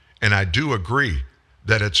 and I do agree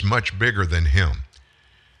that it's much bigger than him.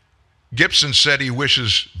 Gibson said he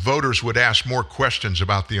wishes voters would ask more questions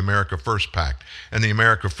about the America First Pact and the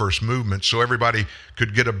America First movement so everybody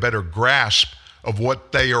could get a better grasp of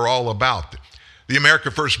what they are all about. The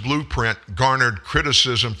America First blueprint garnered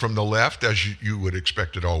criticism from the left, as you would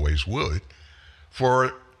expect it always would,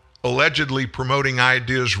 for allegedly promoting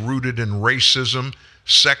ideas rooted in racism,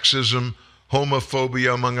 sexism,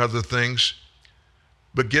 homophobia, among other things.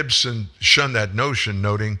 But Gibson shunned that notion,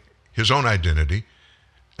 noting his own identity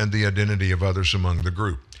and the identity of others among the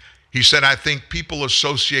group. He said, I think people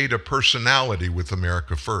associate a personality with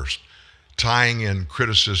America First, tying in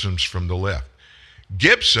criticisms from the left.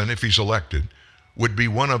 Gibson, if he's elected, would be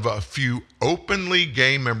one of a few openly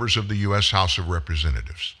gay members of the U.S. House of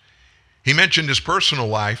Representatives. He mentioned his personal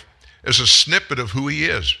life as a snippet of who he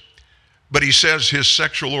is. But he says his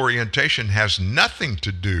sexual orientation has nothing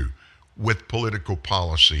to do with political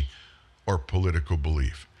policy or political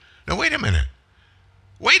belief. Now, wait a minute.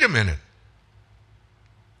 Wait a minute.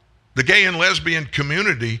 The gay and lesbian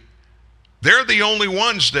community, they're the only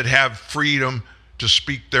ones that have freedom to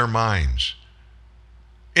speak their minds.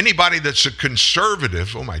 Anybody that's a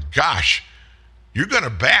conservative, oh my gosh, you're going to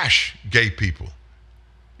bash gay people.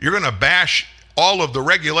 You're going to bash all of the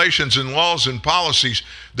regulations and laws and policies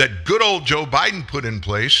that good old Joe Biden put in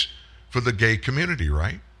place for the gay community,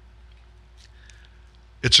 right?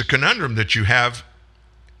 It's a conundrum that you have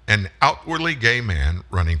an outwardly gay man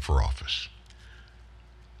running for office.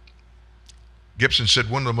 Gibson said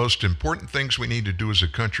one of the most important things we need to do as a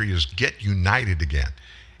country is get united again.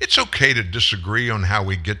 It's okay to disagree on how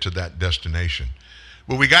we get to that destination,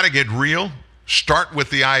 but we got to get real. Start with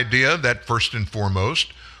the idea that first and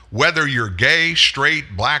foremost, whether you're gay,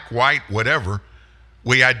 straight, black, white, whatever,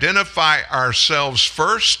 we identify ourselves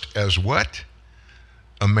first as what?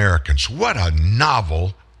 Americans. What a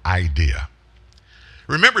novel idea.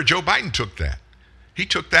 Remember, Joe Biden took that. He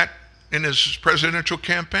took that in his presidential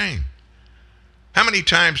campaign. How many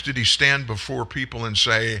times did he stand before people and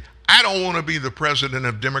say, I don't want to be the president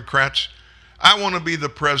of Democrats. I want to be the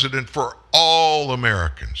president for all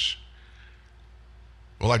Americans.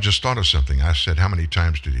 Well, I just thought of something. I said, how many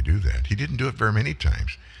times did he do that? He didn't do it very many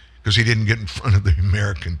times because he didn't get in front of the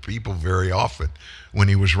American people very often when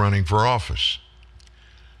he was running for office.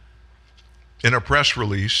 In a press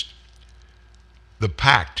release, the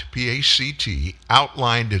PACT, P-A-C-T,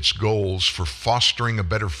 outlined its goals for fostering a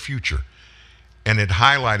better future, and it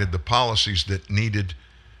highlighted the policies that needed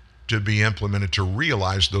to be implemented to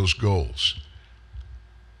realize those goals.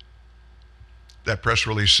 That press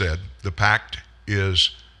release said, the PACT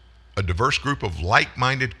is a diverse group of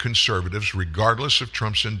like-minded conservatives, regardless of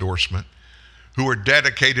Trump's endorsement, who are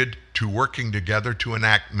dedicated to working together to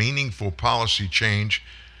enact meaningful policy change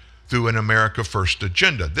through an America First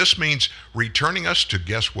agenda. This means returning us to,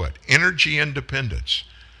 guess what? Energy independence.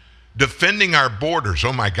 Defending our borders.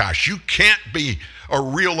 Oh my gosh, you can't be a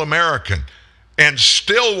real American and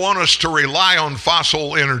still want us to rely on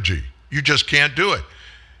fossil energy. You just can't do it.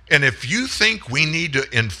 And if you think we need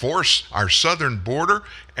to enforce our southern border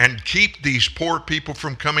and keep these poor people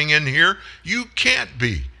from coming in here, you can't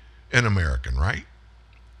be an American, right?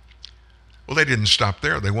 Well, they didn't stop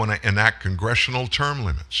there. They want to enact congressional term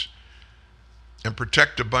limits and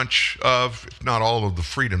protect a bunch of, if not all of the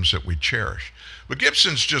freedoms that we cherish. But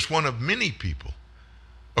Gibson's just one of many people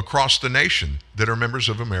across the nation that are members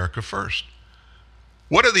of America First.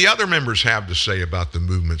 What do the other members have to say about the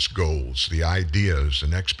movement's goals, the ideas,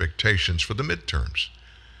 and expectations for the midterms?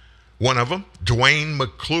 One of them, Dwayne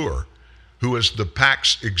McClure, who is the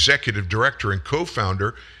PAC's executive director and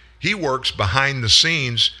co-founder, he works behind the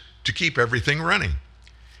scenes to keep everything running.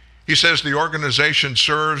 He says the organization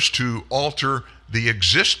serves to alter the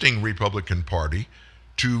existing Republican Party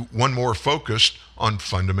to one more focused on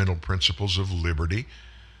fundamental principles of liberty.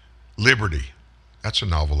 Liberty, that's a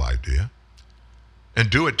novel idea. And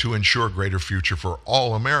do it to ensure a greater future for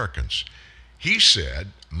all Americans. He said,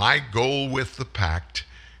 my goal with the PACT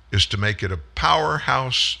is to make it a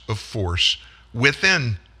powerhouse of force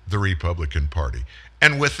within the Republican Party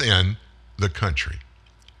and within the country.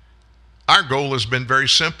 Our goal has been very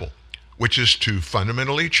simple, which is to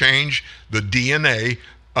fundamentally change the DNA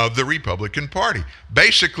of the Republican Party.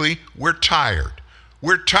 Basically, we're tired.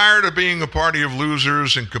 We're tired of being a party of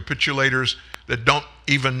losers and capitulators that don't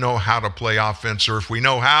even know how to play offense, or if we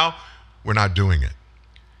know how, we're not doing it.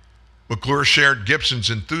 McClure shared Gibson's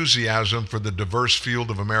enthusiasm for the diverse field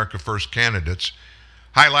of America First candidates,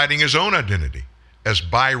 highlighting his own identity as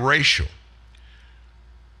biracial.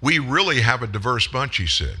 We really have a diverse bunch, he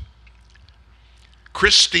said.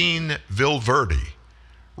 Christine Vilverde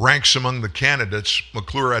ranks among the candidates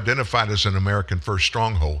McClure identified as an American First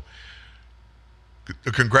stronghold.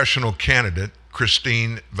 The congressional candidate,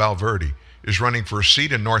 Christine Vilverde, is running for a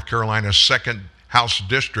seat in North Carolina's 2nd House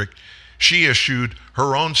District. She issued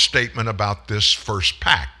her own statement about this first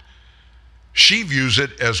pact. She views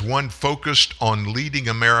it as one focused on leading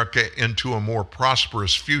America into a more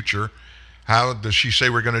prosperous future. How does she say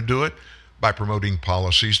we're going to do it? By promoting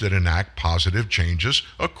policies that enact positive changes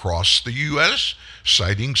across the U.S.,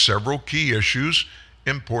 citing several key issues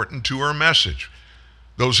important to her message.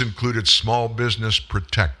 Those included small business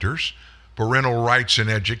protectors, parental rights in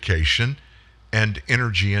education, and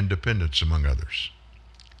energy independence, among others.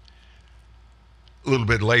 A little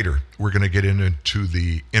bit later, we're going to get into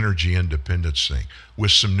the energy independence thing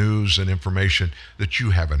with some news and information that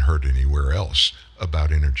you haven't heard anywhere else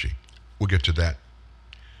about energy. We'll get to that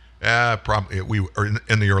Probably we were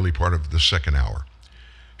in the early part of the second hour.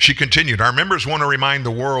 She continued, our members want to remind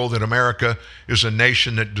the world that America is a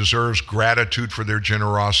nation that deserves gratitude for their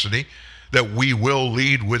generosity, that we will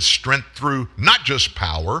lead with strength through not just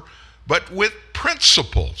power, but with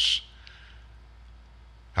principles.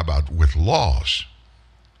 How about with laws?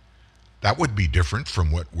 That would be different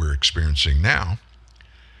from what we're experiencing now.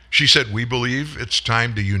 She said, we believe it's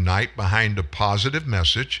time to unite behind a positive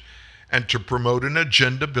message and to promote an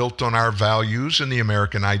agenda built on our values and the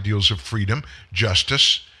American ideals of freedom,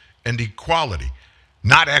 justice, and equality,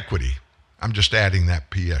 not equity. I'm just adding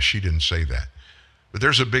that PS. She didn't say that. But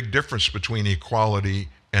there's a big difference between equality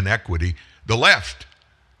and equity. The left,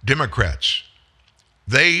 Democrats,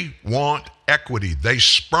 they want equity. They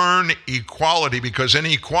spurn equality because in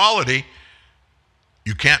equality,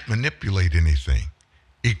 you can't manipulate anything.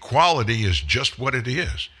 Equality is just what it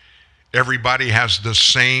is. Everybody has the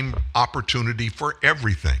same opportunity for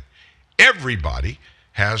everything. Everybody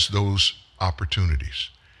has those opportunities.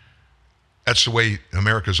 That's the way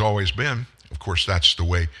America's always been. Of course, that's the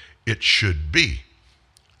way it should be.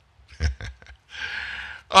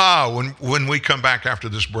 When we come back after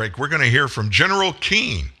this break, we're going to hear from General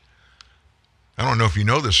Keane. I don't know if you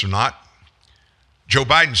know this or not. Joe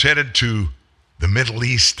Biden's headed to the Middle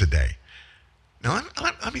East today. Now,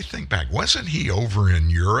 let me think back. Wasn't he over in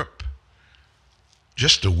Europe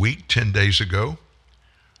just a week, 10 days ago?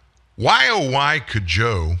 Why, oh, why could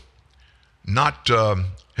Joe not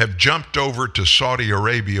have jumped over to Saudi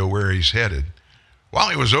Arabia where he's headed while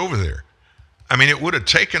he was over there? I mean, it would have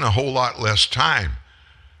taken a whole lot less time.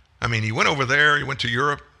 I mean, he went over there, he went to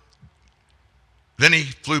Europe, then he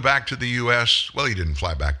flew back to the U.S. Well, he didn't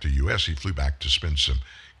fly back to the U.S., he flew back to spend some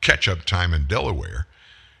catch-up time in Delaware.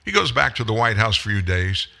 He goes back to the White House for a few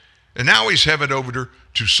days, and now he's headed over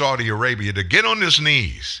to Saudi Arabia to get on his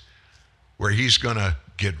knees, where he's going to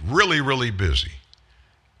get really, really busy,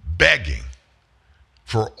 begging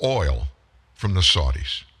for oil from the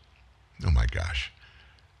Saudis. Oh my gosh.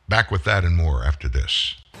 Back with that and more after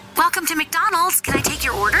this. Welcome to McDonald's. Can I take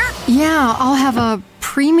your order? Yeah, I'll have a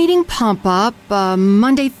pre-meeting pump-up, a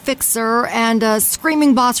Monday fixer, and a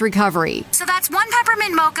Screaming Boss recovery. So that's 1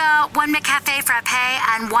 peppermint mocha, 1 McCafe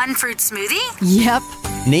frappe, and 1 fruit smoothie? Yep.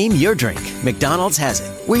 Name your drink. McDonald's has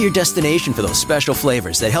it. We're your destination for those special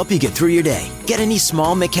flavors that help you get through your day. Get any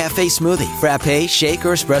small McCafe smoothie, frappe, shake,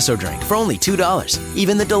 or espresso drink for only $2.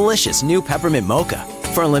 Even the delicious new peppermint mocha.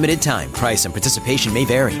 For a limited time, price and participation may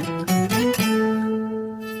vary.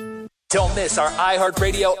 Don't miss our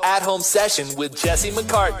iHeartRadio at-home session with Jesse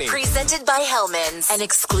McCartney. Presented by Hellman's. An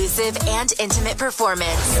exclusive and intimate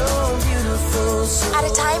performance. At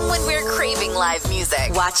a time when we're craving live music.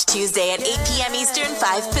 Watch Tuesday at 8 p.m. Eastern,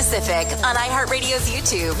 5 Pacific on iHeartRadio's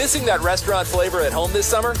YouTube. Missing that restaurant flavor at home this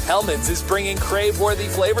summer? Hellman's is bringing crave-worthy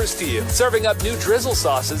flavors to you. Serving up new drizzle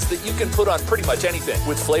sauces that you can put on pretty much anything.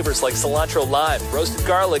 With flavors like cilantro lime, roasted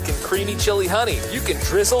garlic, and creamy chili honey. You can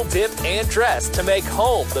drizzle, dip, and dress to make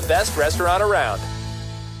home the best restaurant around.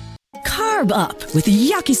 Carb up with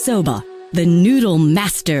Yakisoba, the noodle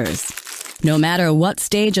masters. No matter what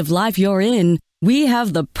stage of life you're in, we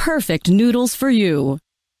have the perfect noodles for you.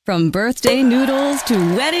 From birthday noodles to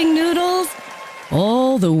wedding noodles,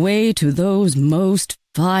 all the way to those most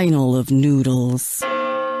final of noodles.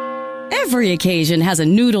 Every occasion has a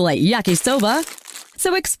noodle at Yakisoba,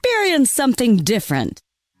 so experience something different.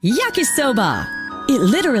 Yakisoba. It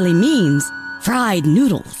literally means fried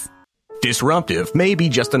noodles. Disruptive may be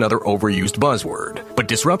just another overused buzzword, but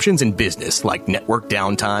disruptions in business like network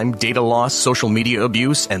downtime, data loss, social media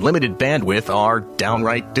abuse, and limited bandwidth are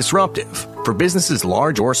downright disruptive. For businesses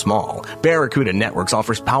large or small, Barracuda Networks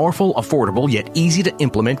offers powerful, affordable, yet easy to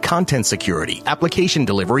implement content security, application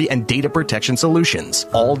delivery, and data protection solutions,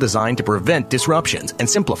 all designed to prevent disruptions and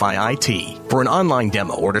simplify IT. For an online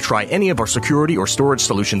demo or to try any of our security or storage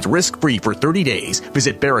solutions risk-free for 30 days,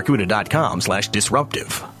 visit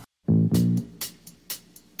barracuda.com/disruptive.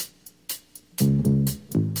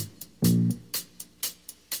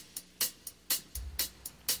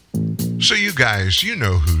 So you guys, you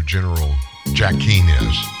know who General Jack Keane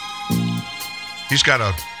is. He's got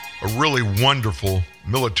a really wonderful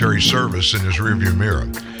military service in his rearview mirror.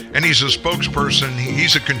 And he's a spokesperson.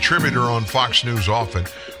 He's a contributor on Fox News often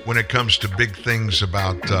when it comes to big things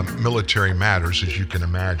about military matters, as you can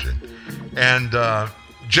imagine. And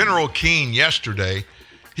General Keane yesterday,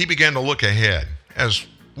 he began to look ahead, as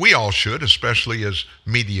we all should, especially as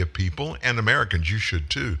media people, and Americans, you should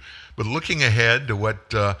too. But looking ahead to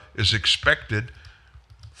what is expected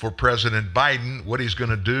for President Biden, what he's going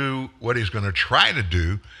to do, what he's going to try to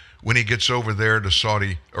do when he gets over there to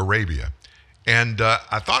Saudi Arabia. And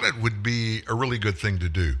I thought it would be a really good thing to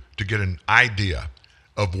do, to get an idea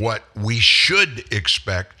of what we should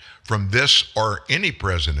expect from this or any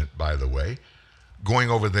president, by the way,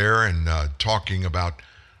 going over there and talking about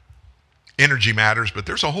energy matters. But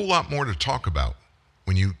there's a whole lot more to talk about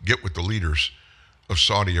when you get with the leaders of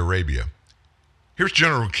Saudi Arabia. Here's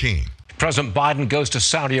General Keane. President Biden goes to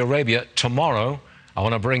Saudi Arabia tomorrow. I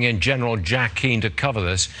want to bring in General Jack Keane to cover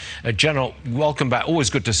this. General, welcome back. Always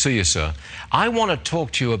good to see you, sir. I want to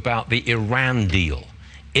talk to you about the Iran deal.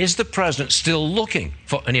 Is the president still looking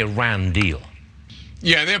for an Iran deal?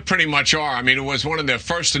 Yeah, they pretty much are. I mean, it was one of their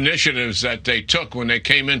first initiatives that they took when they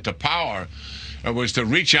came into power, was to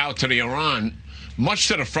reach out to the Iran, much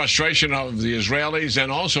to the frustration of the Israelis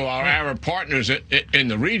and also our Arab partners in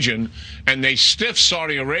the region. And they stiffed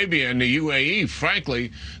Saudi Arabia and the UAE.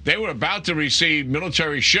 Frankly, they were about to receive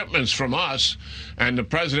military shipments from us, and the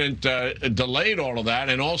president delayed all of that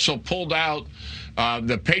and also pulled out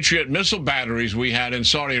the Patriot missile batteries we had in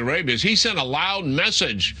Saudi Arabia. He sent a loud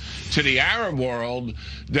message to the Arab world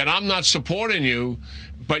that I'm not supporting you,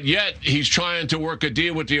 but yet he's trying to work a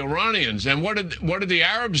deal with the Iranians. And what did the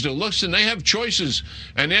Arabs do? Listen, they have choices,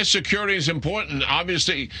 and their security is important,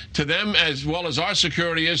 obviously, to them as well as our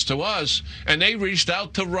security is to us. And they reached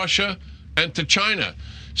out to Russia and to China.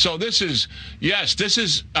 So this is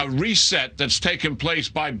a reset that's taken place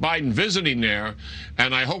by Biden visiting there,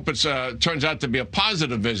 and I hope it turns out to be a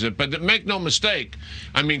positive visit. But make no mistake,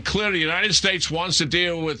 I mean, clearly the United States wants to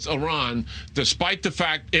deal with Iran, despite the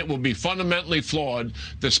fact it will be fundamentally flawed,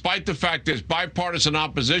 despite the fact there's bipartisan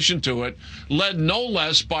opposition to it, led no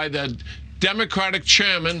less by the Democratic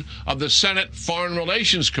chairman of the Senate Foreign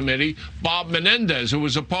Relations Committee, Bob Menendez, who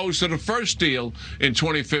was opposed to the first deal in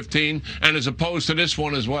 2015 and is opposed to this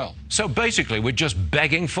one as well. So basically, we're just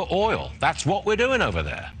begging for oil. That's what we're doing over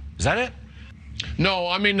there. Is that it? No,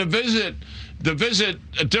 I mean, the visit,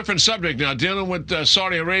 a different subject now, dealing with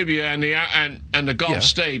Saudi Arabia and the Gulf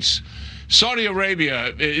states. Saudi Arabia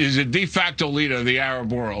is a de facto leader of the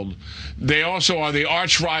Arab world. They also are the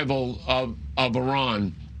arch rival of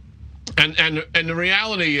Iran. And the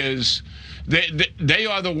reality is they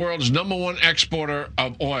are the world's #1 exporter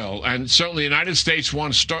of oil, and certainly the United States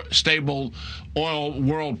wants stable oil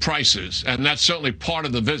world prices, and that's certainly part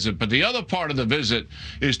of the visit. But the other part of the visit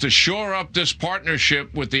is to shore up this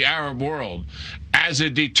partnership with the Arab world as a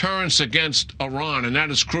deterrence against Iran, and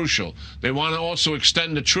that is crucial. They want to also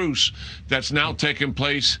extend the truce that's now taking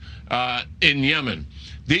place in Yemen.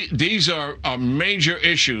 These are major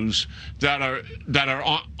issues that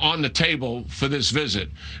are on the table for this visit.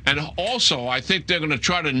 And also, I think they're going to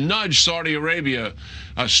try to nudge Saudi Arabia,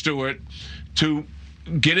 Stuart, to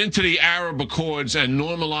get into the Arab Accords and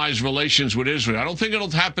normalize relations with Israel. I don't think it'll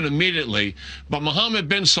happen immediately, but Mohammed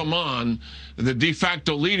bin Salman, the de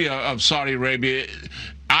facto leader of Saudi Arabia,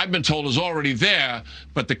 I've been told is already there,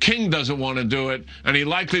 but the king doesn't want to do it, and he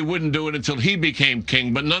likely wouldn't do it until he became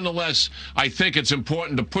king. But nonetheless, I think it's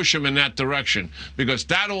important to push him in that direction, because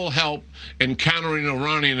that will help in countering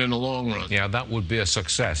Iranian in the long run. Yeah, that would be a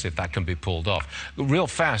success if that can be pulled off. Real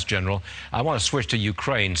fast, General, I want to switch to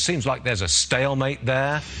Ukraine. Seems like there's a stalemate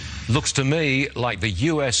there. Looks to me like the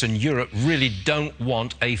U.S. and Europe really don't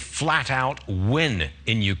want a flat-out win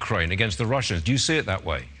in Ukraine against the Russians. Do you see it that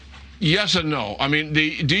way? Yes and no. I mean,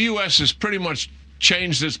 the U.S. has pretty much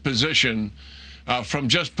changed its position from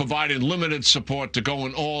just providing limited support to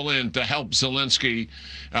going all in to help Zelensky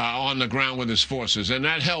on the ground with his forces. And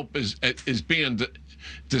that help is being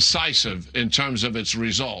decisive in terms of its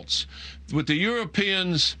results. With the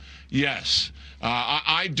Europeans, yes.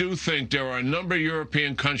 I do think there are a number of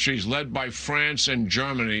European countries led by France and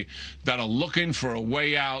Germany that are looking for a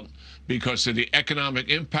way out because of the economic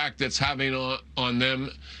impact that's having on them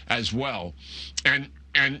as well. And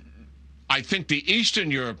I think the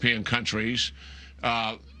Eastern European countries,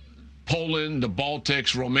 Poland, the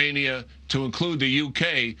Baltics, Romania, to include the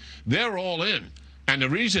UK, they're all in. And the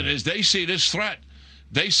reason is they see this threat.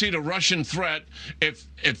 They see the Russian threat.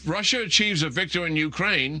 If Russia achieves a victory in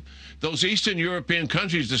Ukraine, those Eastern European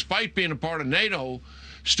countries, despite being a part of NATO,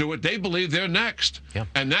 Stuart, they believe they're next. Yeah.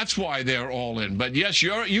 And that's why they're all in. But yes,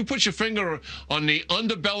 you put your finger on the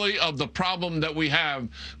underbelly of the problem that we have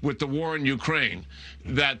with the war in Ukraine,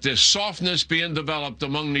 that there's softness being developed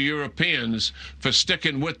among the Europeans for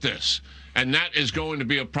sticking with this. And that is going to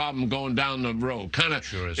be a problem going down the road.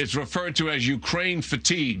 Sure is. It's referred to as Ukraine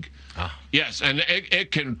fatigue. Yes, and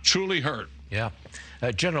it can truly hurt. Yeah.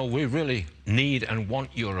 General, we really need and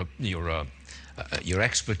want your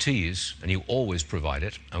expertise, and you always provide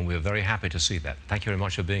it, and we're very happy to see that. Thank you very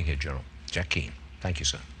much for being here, General. Jack Keane. Thank you,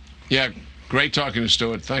 sir. Yeah, great talking to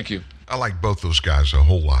Stuart. Thank you. I like both those guys a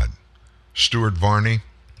whole lot. Stuart Varney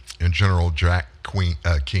and General Jack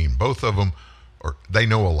Keane. Both of them, they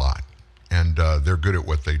know a lot, and they're good at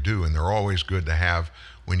what they do, and they're always good to have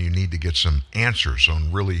when you need to get some answers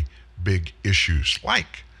on really big issues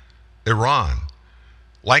like Iran,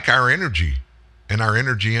 like our energy and our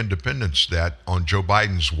energy independence, that on Joe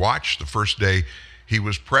Biden's watch, the first day he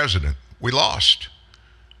was president, we lost.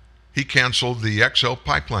 He canceled the XL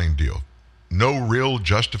pipeline deal. No real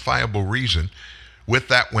justifiable reason. With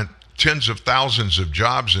that went tens of thousands of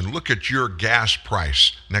jobs, and look at your gas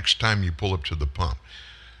price next time you pull up to the pump.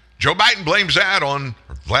 Joe Biden blames that on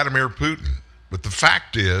Vladimir Putin. But the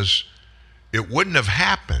fact is, it wouldn't have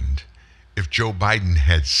happened if Joe Biden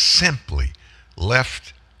had simply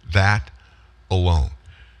left that alone.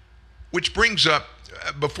 Which brings up,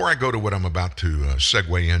 before I go to what I'm about to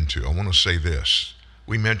segue into, I want to say this.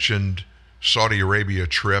 We mentioned Saudi Arabia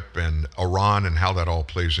trip and Iran and how that all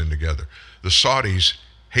plays in together. The Saudis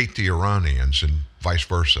hate the Iranians and vice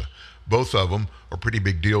versa. Both of them are pretty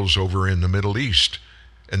big deals over in the Middle East,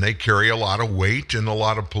 and they carry a lot of weight and a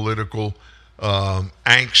lot of political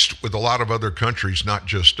angst with a lot of other countries, not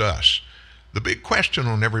just us. The big question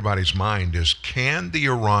on everybody's mind is, can the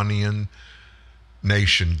Iranian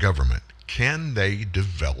nation government, can they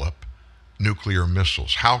develop nuclear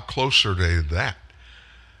missiles? How close are they to that?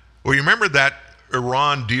 Well, you remember that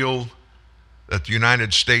Iran deal that the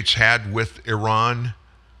United States had with Iran,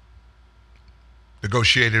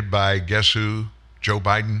 negotiated by guess who? Joe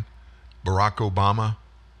Biden, Barack Obama.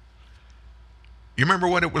 You remember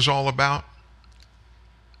what it was all about?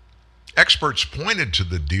 Experts pointed to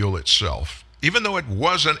the deal itself, even though it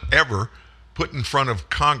wasn't ever put in front of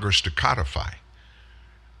Congress to codify.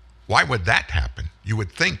 Why would that happen? You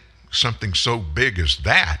would think something so big as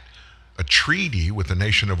that, a treaty with the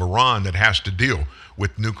nation of Iran that has to deal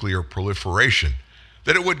with nuclear proliferation,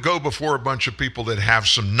 that it would go before a bunch of people that have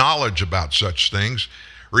some knowledge about such things.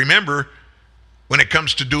 Remember, when it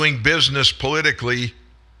comes to doing business politically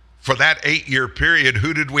for that 8-year period,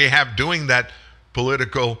 who did we have doing that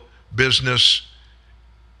political business?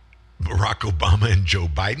 Barack Obama and Joe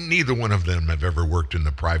Biden. Neither one of them have ever worked in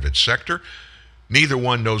the private sector. Neither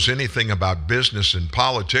one knows anything about business and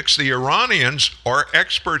politics. The Iranians are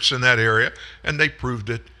experts in that area, and they proved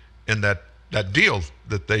it in that deal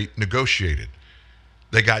that they negotiated.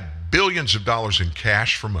 They got billions of dollars in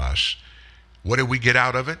cash from us. What did we get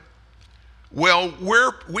out of it? Well,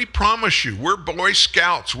 we promise you, we're Boy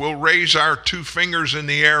Scouts. We'll raise our 2 fingers in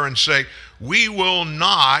the air and say, we will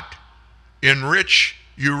not enrich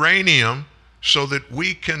uranium so that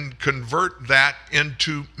we can convert that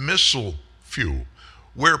into missile fuel.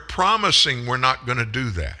 We're promising we're not going to do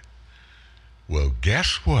that. Well,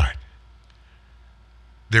 guess what?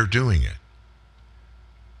 They're doing it.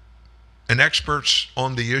 And experts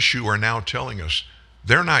on the issue are now telling us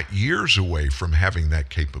they're not years away from having that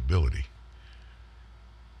capability.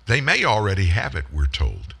 They may already have it, we're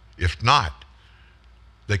told. If not,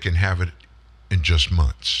 they can have it in just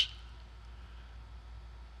months.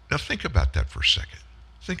 Now think about that for a second.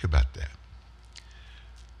 Think about that.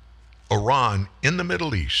 Iran in the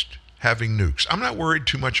Middle East having nukes. I'm not worried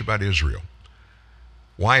too much about Israel.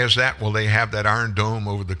 Why is that? Well, they have that Iron Dome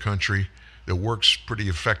over the country that works pretty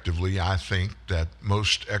effectively. I think that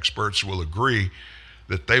most experts will agree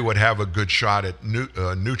that they would have a good shot at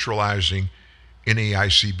neutralizing any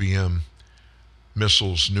ICBM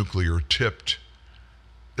missiles, nuclear tipped,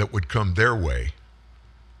 that would come their way.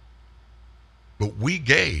 But we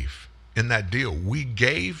gave, in that deal, we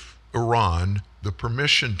gave Iran the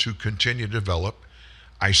permission to continue to develop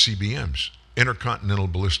ICBMs, intercontinental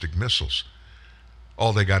ballistic missiles.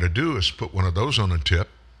 All they got to do is put one of those on a tip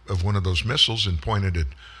of one of those missiles and point it at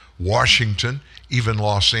Washington, even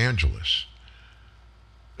Los Angeles.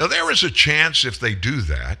 Now, there is a chance if they do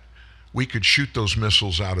that, we could shoot those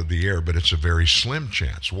missiles out of the air, but it's a very slim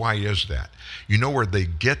chance. Why is that? You know where they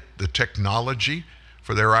get the technology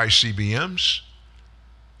for their ICBMs?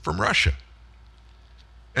 From Russia.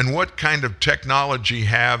 And what kind of technology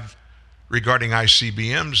have regarding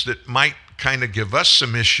ICBMs that might kind of give us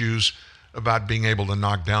some issues about being able to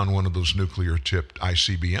knock down one of those nuclear-tipped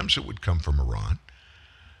ICBMs that would come from Iran?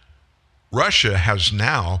 Russia has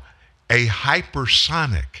now a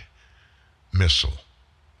hypersonic missile.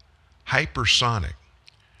 Hypersonic.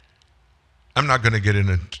 I'm not going to get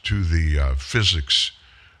into the physics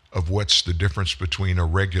of what's the difference between a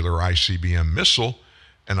regular ICBM missile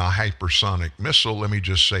and a hypersonic missile. Let me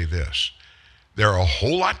just say this. They're a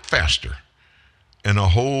whole lot faster and a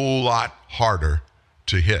whole lot harder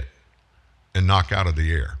to hit and knock out of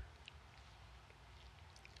the air.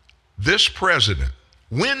 This president,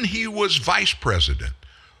 when he was vice president,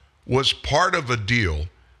 was part of a deal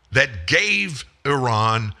that gave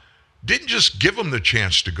Iran, didn't just give them the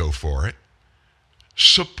chance to go for it,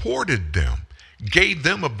 supported them, gave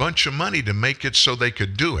them a bunch of money to make it so they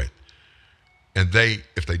could do it. And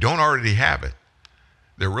if they don't already have it,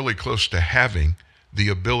 they're really close to having the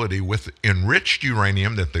ability with enriched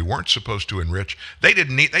uranium that they weren't supposed to enrich. They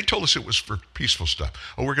told us it was for peaceful stuff.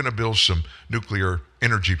 Oh, we're going to build some nuclear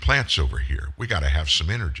energy plants over here. We got to have some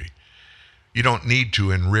energy. You don't need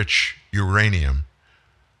to enrich uranium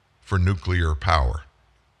for nuclear power,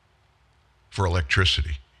 for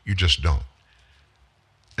electricity. You just don't.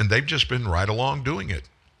 And they've just been right along doing it.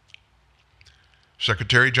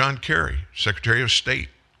 Secretary John Kerry, Secretary of State,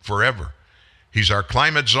 forever. He's our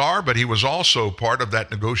climate czar, but he was also part of that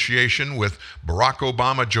negotiation with Barack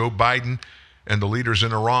Obama, Joe Biden, and the leaders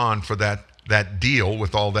in Iran for that deal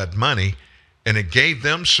with all that money. And it gave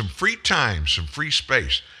them some free time, some free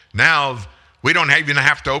space. Now, we don't even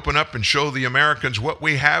have to open up and show the Americans what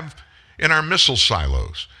we have in our missile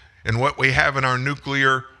silos and what we have in our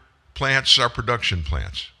nuclear plants, our production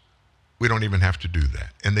plants. We don't even have to do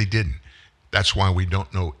that. And they didn't. That's why we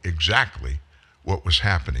don't know exactly what was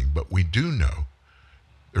happening. But we do know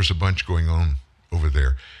there's a bunch going on over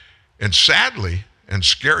there. And sadly, and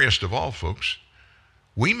scariest of all, folks,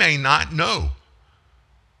 we may not know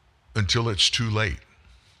until it's too late.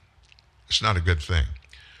 It's not a good thing.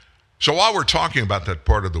 So while we're talking about that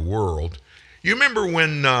part of the world, you remember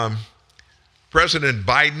when President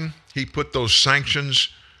Biden, he put those sanctions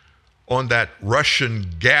on that Russian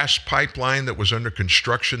gas pipeline that was under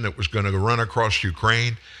construction that was going to run across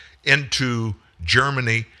Ukraine into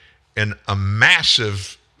Germany, and a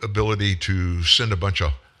massive ability to send a bunch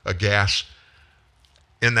of gas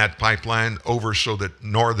in that pipeline over so that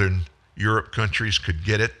Northern Europe countries could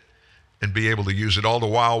get it and be able to use it. All the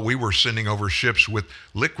while, we were sending over ships with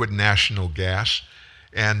liquid national gas,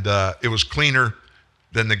 and it was cleaner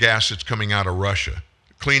than the gas that's coming out of Russia.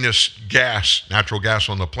 Cleanest gas, natural gas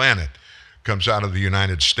on the planet, comes out of the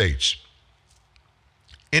United States.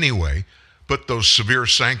 Anyway, put those severe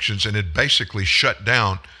sanctions, and it basically shut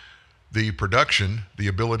down the production, the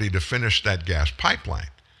ability to finish that gas pipeline.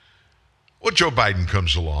 Well, Joe Biden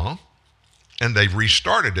comes along, and they've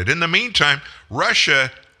restarted it. In the meantime,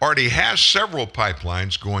 Russia already has several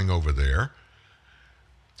pipelines going over there.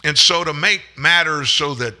 And so to make matters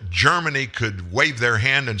so that Germany could wave their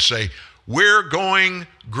hand and say, we're going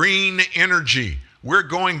green energy. We're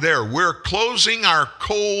going there. We're closing our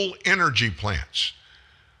coal energy plants.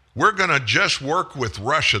 We're going to just work with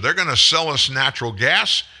Russia. They're going to sell us natural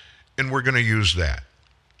gas, and we're going to use that.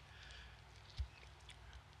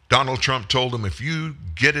 Donald Trump told them, if you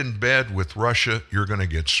get in bed with Russia, you're going to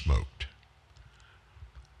get smoked.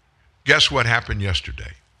 Guess what happened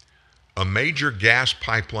yesterday? A major gas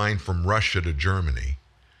pipeline from Russia to Germany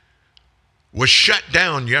was shut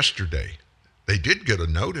down yesterday. They did get a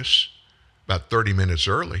notice about 30 minutes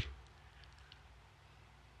early.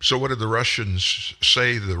 So what did the Russians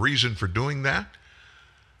say the reason for doing that?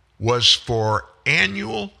 Was for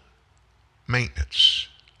annual maintenance.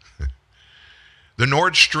 The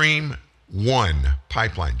Nord Stream 1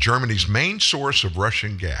 pipeline, Germany's main source of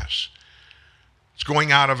Russian gas, it's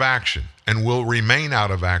going out of action and will remain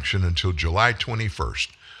out of action until July 21st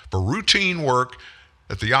for routine work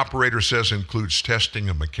that the operator says includes testing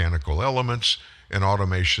of mechanical elements and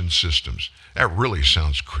automation systems. That really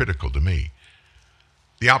sounds critical to me.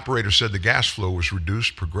 The operator said the gas flow was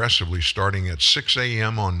reduced progressively starting at 6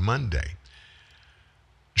 a.m. on Monday.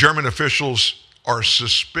 German officials are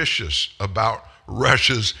suspicious about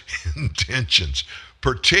Russia's intentions,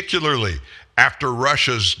 particularly after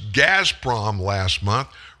Russia's Gazprom last month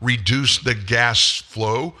reduced the gas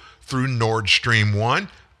flow through Nord Stream 1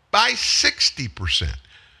 by 60%.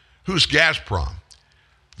 Who's Gazprom?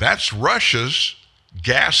 That's Russia's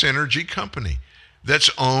gas energy company that's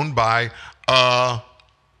owned by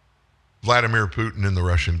Vladimir Putin and the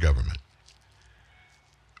Russian government.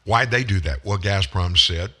 Why'd they do that? Well, Gazprom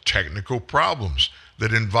said technical problems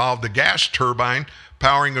that involved a gas turbine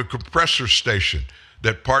powering a compressor station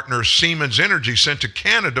that partner Siemens Energy sent to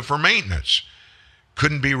Canada for maintenance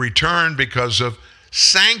couldn't be returned because of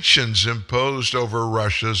sanctions imposed over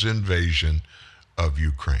Russia's invasion of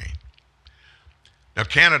Ukraine. Now,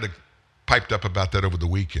 Canada piped up about that over the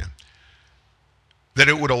weekend, that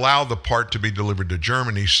it would allow the part to be delivered to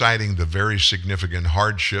Germany, citing the very significant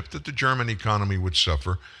hardship that the German economy would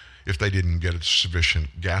suffer if they didn't get a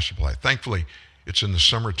sufficient gas supply. Thankfully, it's in the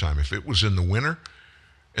summertime. If it was in the winter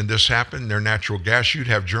and this happened, their natural gas, you'd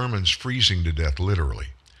have Germans freezing to death, literally.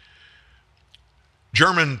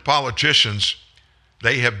 German politicians,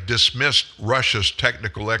 they have dismissed Russia's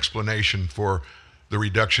technical explanation for the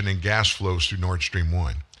reduction in gas flows through Nord Stream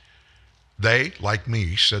 1. They, like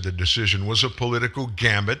me, said the decision was a political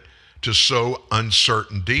gambit to sow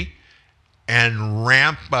uncertainty and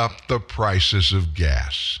ramp up the prices of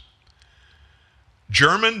gas.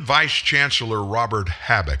 German Vice Chancellor Robert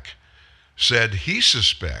Habeck said he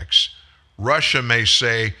suspects Russia may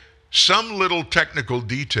say some little technical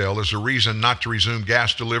detail is a reason not to resume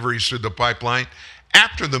gas deliveries through the pipeline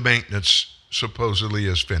after the maintenance supposedly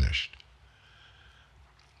is finished.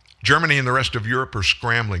 Germany and the rest of Europe are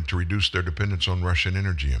scrambling to reduce their dependence on Russian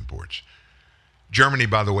energy imports. Germany,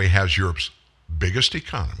 by the way, has Europe's biggest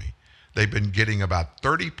economy. They've been getting about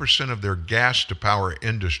 30% of their gas to power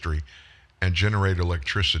industry and generate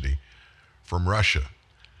electricity from Russia.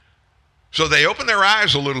 So they open their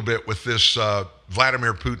eyes a little bit with this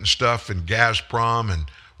Vladimir Putin stuff and Gazprom and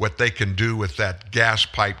what they can do with that gas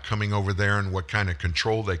pipe coming over there and what kind of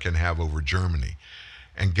control they can have over Germany.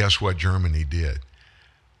 And guess what Germany did?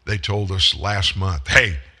 They told us last month,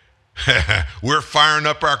 hey, we're firing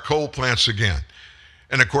up our coal plants again.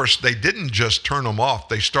 And of course, they didn't just turn them off,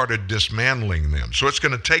 they started dismantling them. So it's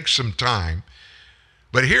going to take some time.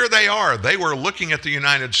 But here they are. They were looking at the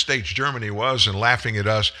United States, Germany was, and laughing at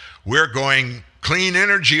us. We're going clean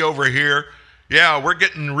energy over here. Yeah, we're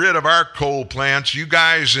getting rid of our coal plants. You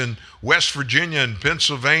guys in West Virginia and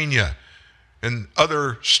Pennsylvania and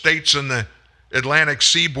other states in the Atlantic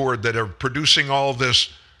seaboard that are producing all this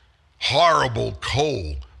horrible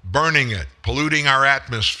coal, burning it, polluting our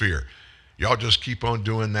atmosphere. Y'all just keep on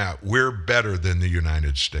doing that. We're better than the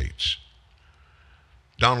United States.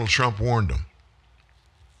 Donald Trump warned them.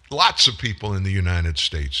 Lots of people in the United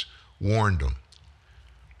States warned them.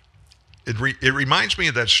 It reminds me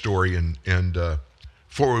of that story, and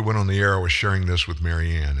before we went on the air, I was sharing this with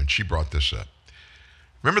Mary Ann, and she brought this up.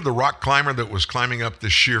 Remember the rock climber that was climbing up the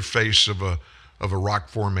sheer face of a rock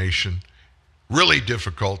formation? Really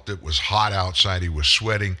difficult. It was hot outside. He was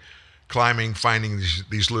sweating, climbing, finding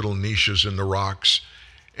these little niches in the rocks.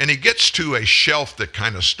 And he gets to a shelf that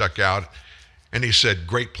kind of stuck out, and he said,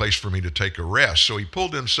 great place for me to take a rest. So he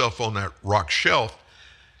pulled himself on that rock shelf,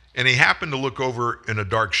 and he happened to look over in a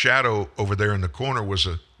dark shadow over there in the corner was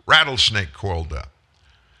a rattlesnake coiled up.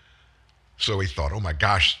 So he thought, oh my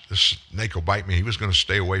gosh, this snake will bite me. He was going to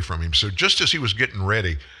stay away from him. So just as he was getting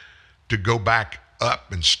ready to go back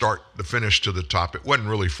up and start the finish to the top, it wasn't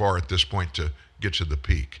really far at this point to get to the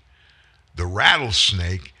peak. The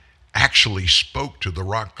rattlesnake actually spoke to the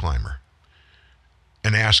rock climber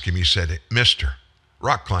and asked him, he said, Mr.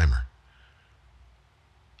 Rock Climber,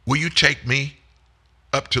 will you take me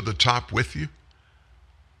up to the top with you?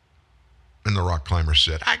 And the rock climber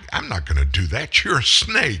said, I'm not going to do that. You're a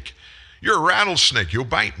snake. You're a rattlesnake. You'll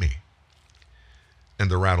bite me. And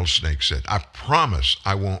the rattlesnake said, I promise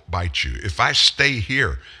I won't bite you. If I stay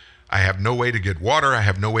here, I have no way to get water. I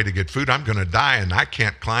have no way to get food. I'm going to die, and I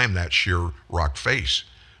can't climb that sheer rock face.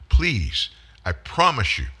 Please, I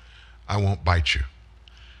promise you, I won't bite you.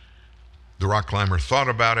 The rock climber thought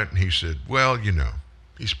about it, and he said, well, you know,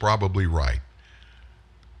 he's probably right.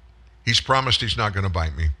 He's promised he's not going to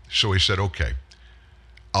bite me. So he said, okay,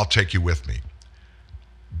 I'll take you with me.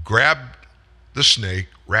 Grabbed the snake,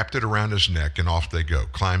 wrapped it around his neck, and off they go,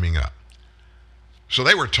 climbing up. So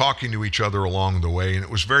they were talking to each other along the way, and it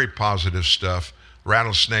was very positive stuff.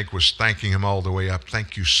 Rattlesnake was thanking him all the way up.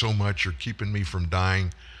 Thank you so much. You're keeping me from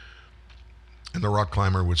dying. And the rock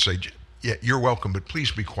climber would say, yeah, you're welcome, but please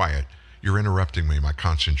be quiet. You're interrupting me, my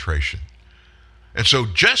concentration. And so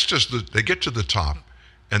just as they get to the top,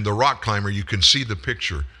 and the rock climber, you can see the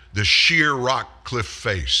picture, the sheer rock cliff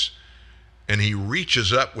face. And he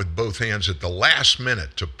reaches up with both hands at the last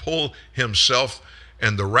minute to pull himself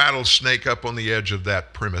and the rattlesnake up on the edge of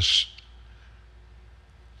that premise.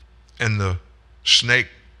 And the snake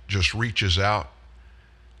just reaches out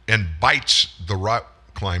and bites the rock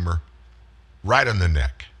climber right on the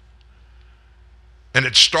neck. And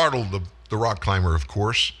it startled the rock climber, of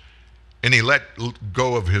course, and he let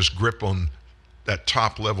go of his grip on that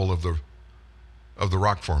top level of the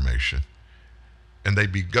rock formation. And they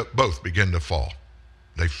both began to fall.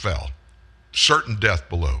 They fell. Certain death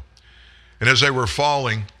below. And as they were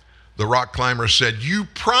falling, the rock climber said, you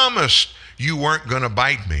promised you weren't going to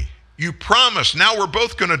bite me. You promised. Now we're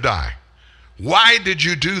both going to die. Why did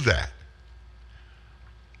you do that?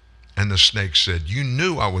 And the snake said, you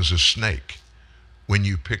knew I was a snake when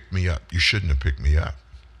you picked me up. You shouldn't have picked me up.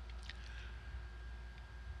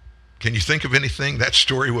 Can you think of anything that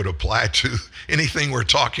story would apply to? Anything we're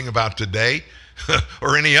talking about today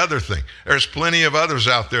or any other thing? There's plenty of others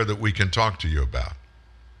out there that we can talk to you about.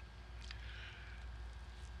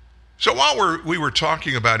 So while we were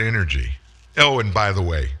talking about energy, oh, and by the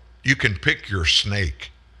way, you can pick your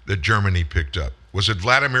snake that Germany picked up. Was it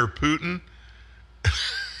Vladimir Putin?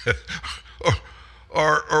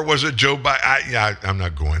 or was it Joe Biden? I'm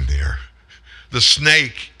not going there. The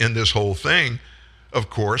snake in this whole thing, of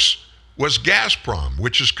course, was Gazprom,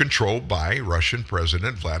 which is controlled by Russian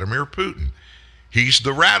President Vladimir Putin. He's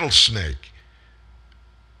the rattlesnake.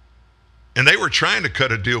 And they were trying to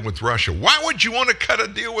cut a deal with Russia. Why would you want to cut a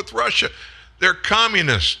deal with Russia? They're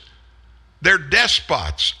communists. They're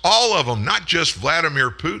despots. All of them, not just Vladimir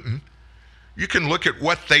Putin. You can look at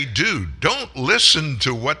what they do. Don't listen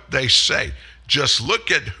to what they say. Just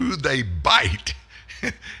look at who they bite.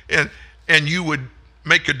 and you would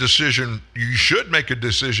make a decision. You should make a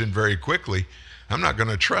decision very quickly. I'm not going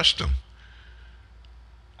to trust them.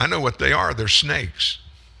 I know what they are. They're snakes.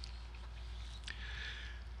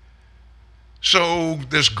 So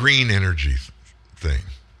this green energy thing,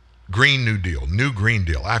 Green New Deal, New Green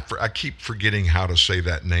Deal. I keep forgetting how to say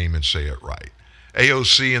that name and say it right.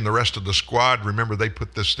 AOC and the rest of the squad, remember they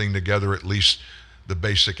put this thing together, at least the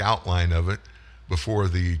basic outline of it, before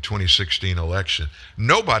the 2016 election.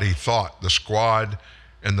 Nobody thought the squad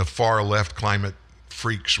and the far left climate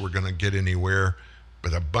freaks were going to get anywhere,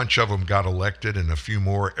 but a bunch of them got elected, and a few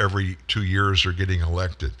more every 2 years are getting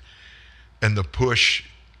elected. And the push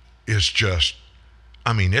is just,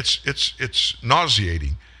 it's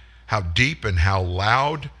nauseating how deep and how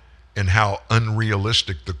loud and how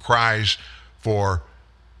unrealistic the cries for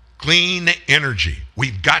clean energy.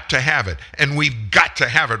 We've got to have it, and we've got to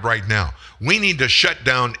have it right now. We need to shut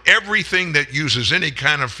down everything that uses any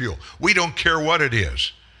kind of fuel. We don't care what it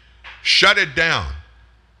is. Shut it down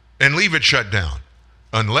and leave it shut down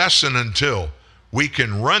unless and until we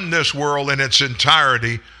can run this world in its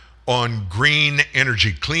entirety on green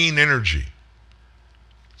energy, clean energy.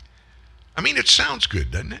 It sounds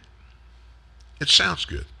good, doesn't it? It sounds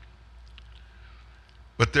good.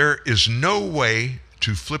 But there is no way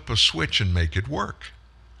to flip a switch and make it work.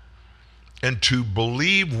 And to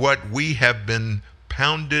believe what we have been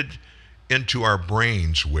pounded into our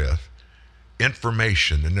brains with,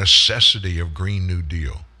 information, the necessity of Green New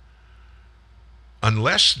Deal,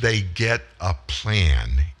 unless they get a plan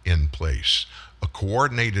in place, a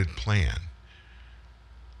coordinated plan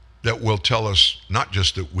that will tell us not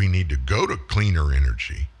just that we need to go to cleaner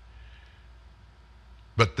energy,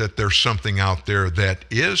 but that there's something out there that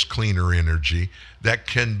is cleaner energy that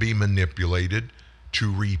can be manipulated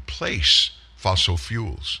to replace fossil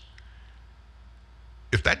fuels.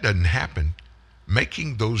 If that doesn't happen,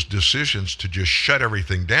 making those decisions to just shut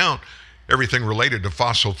everything down, everything related to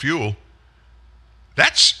fossil fuel,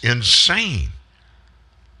 that's insane.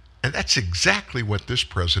 And that's exactly what this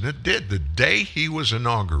president did. The day he was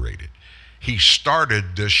inaugurated, he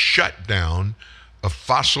started this shutdown of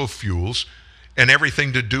fossil fuels and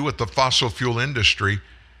everything to do with the fossil fuel industry,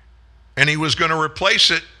 and he was going to replace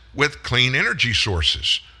it with clean energy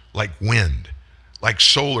sources like wind, like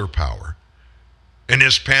solar power, and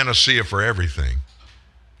his panacea for everything,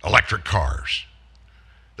 electric cars.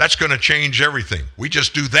 That's going to change everything. We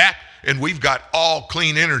just do that, and we've got all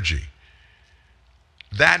clean energy.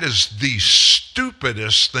 That is the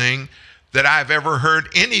stupidest thing that I've ever heard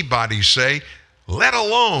anybody say, let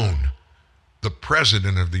alone the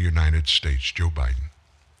President of the United States, Joe Biden.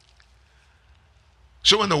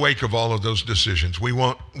 So in the wake of all of those decisions, we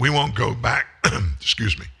won't go back,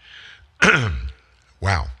 excuse me.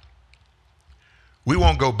 Wow. We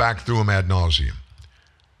won't go back through them ad nauseum.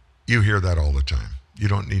 You hear that all the time. You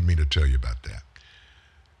don't need me to tell you about that.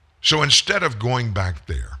 So instead of going back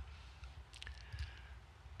there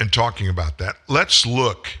and talking about that, let's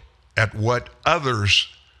look at what others,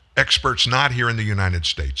 experts not here in the United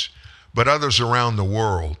States, but others around the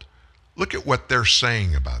world, look at what they're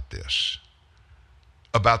saying about this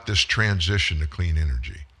transition to clean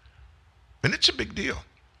energy. And it's a big deal.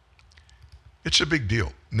 It's a big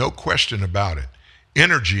deal. No question about it.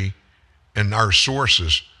 Energy and our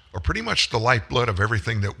sources are pretty much the lifeblood of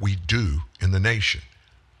everything that we do in the nation.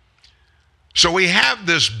 So we have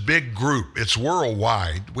this big group. It's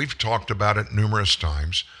worldwide. We've talked about it numerous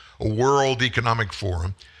times. A World Economic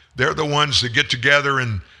Forum. They're the ones that get together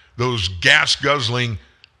in those gas-guzzling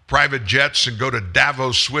private jets and go to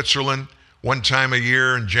Davos, Switzerland one time a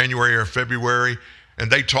year in January or February,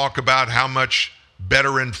 and they talk about how much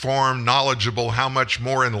better informed, knowledgeable, how much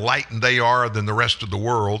more enlightened they are than the rest of the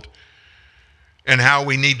world, and how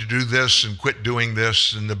we need to do this and quit doing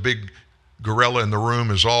this. And the big gorilla in the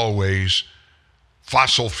room is always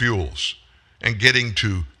fossil fuels and getting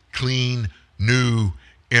to clean, new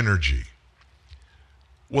energy.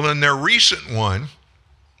 Well, in their recent one,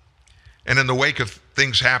 and in the wake of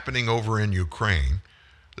things happening over in Ukraine,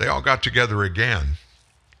 they all got together again,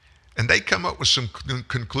 and they come up with some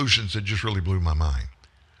conclusions that just really blew my mind.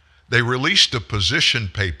 They released a position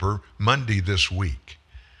paper Monday this week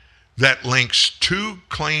that links two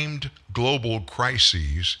claimed global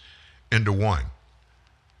crises into one.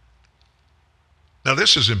 Now,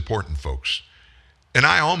 this is important, folks. And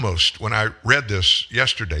I almost, when I read this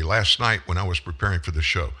last night when I was preparing for the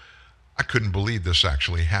show, I couldn't believe this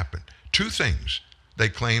actually happened. Two things. They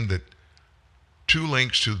claimed that two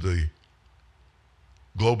links to the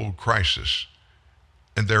global crisis,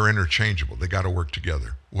 and they're interchangeable. They got to work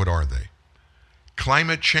together. What are they?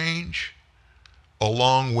 Climate change,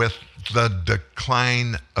 along with the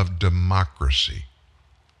decline of democracy.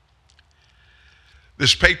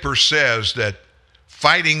 This paper says that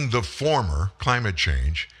fighting the former, climate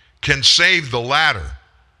change, can save the latter,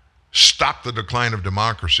 stop the decline of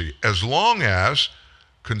democracy, as long as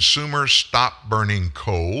consumers stop burning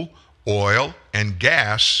coal, oil, and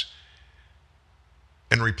gas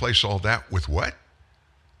and replace all that with what?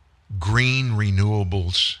 Green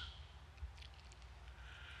renewables.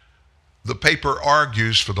 The paper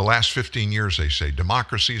argues for the last 15 years, they say,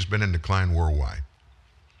 democracy has been in decline worldwide.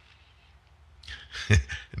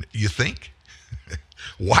 You think?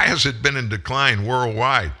 Why has it been in decline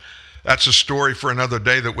worldwide? That's a story for another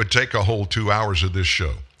day that would take a whole 2 hours of this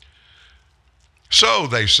show. So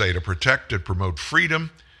they say to protect and promote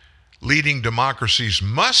freedom, leading democracies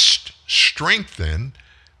must strengthen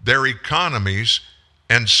their economies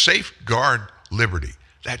and safeguard liberty.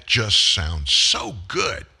 That just sounds so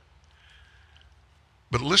good.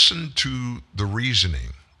 But listen to the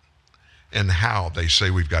reasoning and how they say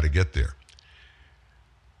we've got to get there.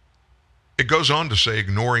 It goes on to say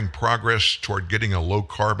ignoring progress toward getting a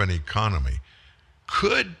low-carbon economy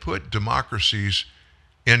could put democracies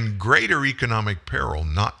in greater economic peril,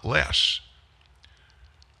 not less.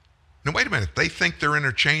 Now, wait a minute. They think they're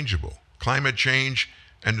interchangeable. Climate change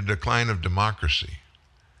and the decline of democracy.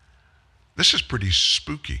 This is pretty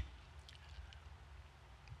spooky.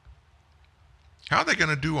 How are they going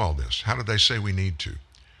to do all this? How do they say we need to?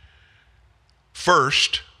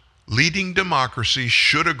 First, leading democracies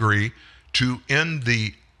should agree to end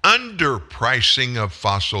the underpricing of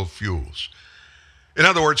fossil fuels. In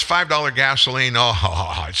other words, $5 gasoline,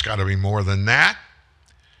 it's got to be more than that.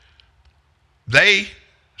 They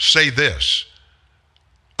say this: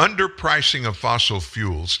 underpricing of fossil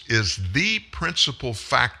fuels is the principal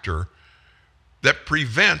factor that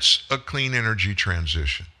prevents a clean energy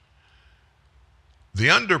transition. The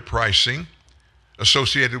underpricing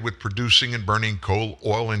associated with producing and burning coal,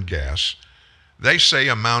 oil, and gas, they say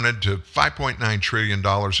amounted to $5.9 trillion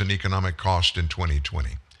in economic cost in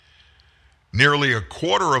 2020. Nearly a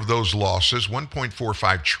quarter of those losses,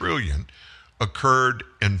 $1.45 trillion, occurred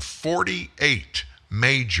in 48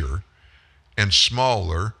 major and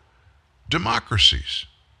smaller democracies.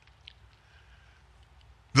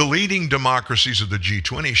 The leading democracies of the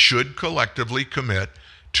G20 should collectively commit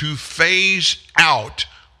to phase out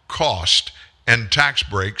cost and tax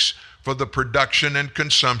breaks for the production and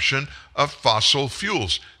consumption of fossil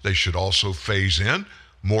fuels. They should also phase in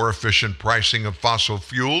more efficient pricing of fossil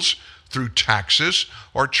fuels through taxes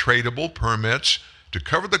or tradable permits to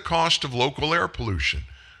cover the cost of local air pollution,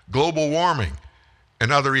 global warming,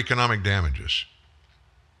 and other economic damages.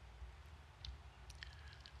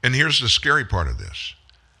 And here's the scary part of this.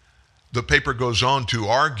 The paper goes on to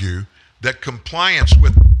argue that compliance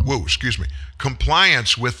with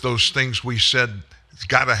those things we said has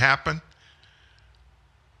got to happen,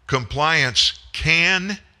 compliance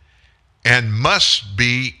can and must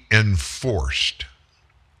be enforced.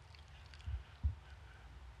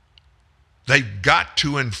 They've got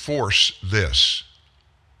to enforce this.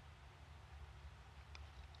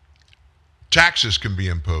 Taxes can be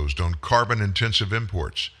imposed on carbon-intensive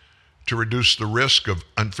imports to reduce the risk of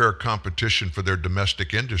unfair competition for their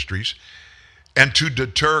domestic industries and to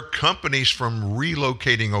deter companies from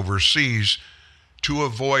relocating overseas to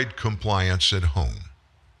avoid compliance at home.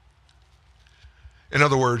 In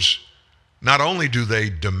other words, not only do they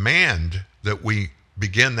demand that we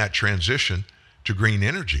begin that transition to green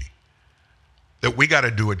energy, that we got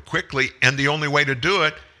to do it quickly, and the only way to do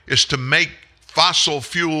it is to make fossil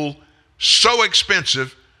fuel so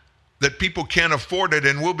expensive that people can't afford it,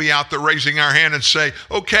 and we'll be out there raising our hand and say,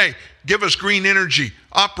 okay, give us green energy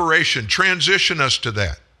operation, transition us to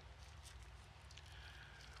that.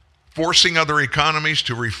 Forcing other economies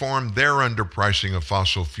to reform their underpricing of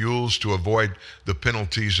fossil fuels to avoid the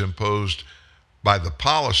penalties imposed by the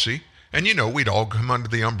policy. And we'd all come under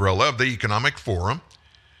the umbrella of the Economic Forum.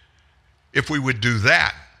 If we would do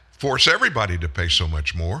that, force everybody to pay so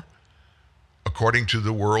much more, according to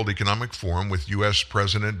the World Economic Forum, with U.S.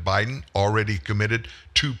 President Biden already committed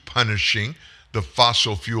to punishing the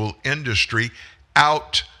fossil fuel industry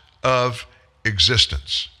out of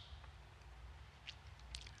existence.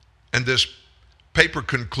 And this paper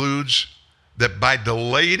concludes that by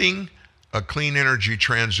delaying a clean energy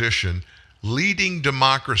transition, leading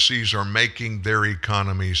democracies are making their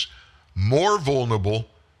economies more vulnerable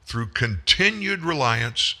through continued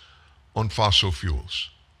reliance on fossil fuels.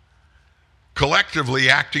 Collectively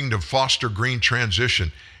acting to foster green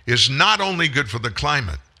transition is not only good for the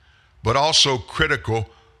climate, but also critical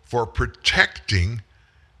for protecting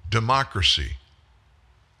democracy.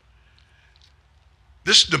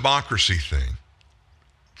 This democracy thing,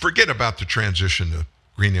 forget about the transition to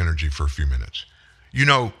green energy for a few minutes. You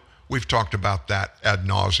know, we've talked about that ad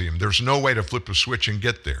nauseum. There's no way to flip a switch and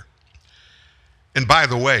get there. And by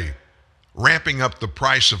the way, ramping up the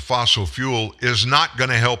price of fossil fuel is not going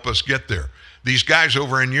to help us get there. These guys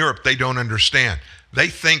over in Europe, they don't understand. They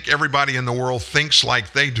think everybody in the world thinks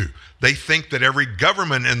like they do. They think that every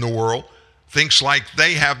government in the world thinks like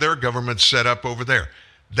they have their government set up over there.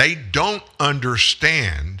 They don't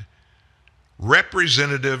understand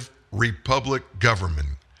representative republic government,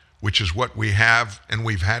 which is what we have, and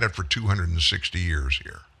we've had it for 260 years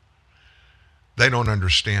here. They don't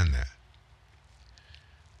understand that.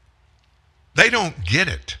 They don't get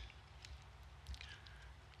it.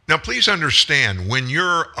 Now, please understand, when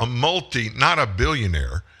you're not a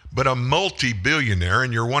billionaire, but a multi-billionaire,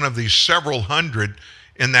 and you're one of these several hundred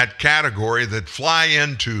in that category that fly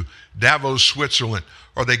into Davos, Switzerland,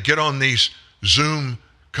 or they get on these Zoom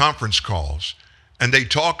conference calls, and they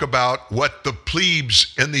talk about what the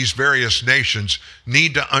plebes in these various nations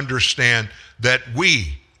need to understand, that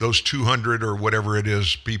we, those 200 or whatever it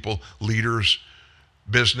is, people, leaders,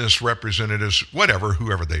 business representatives, whatever,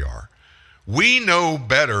 whoever they are, we know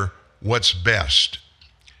better what's best.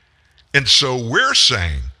 And so we're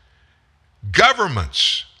saying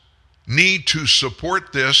governments need to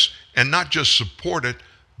support this, and not just support it,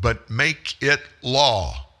 but make it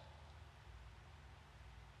law.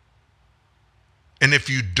 And if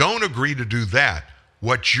you don't agree to do that,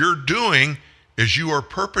 what you're doing is you are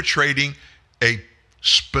perpetrating a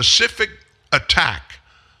specific attack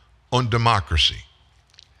on democracy.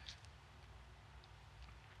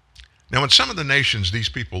 Now, in some of the nations these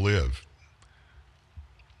people live,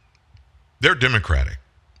 they're democratic.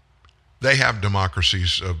 They have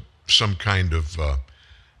democracies of some kind of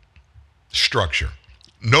structure.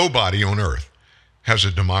 Nobody on earth has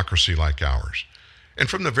a democracy like ours. And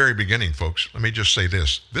from the very beginning, folks, let me just say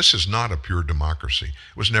this. This is not a pure democracy.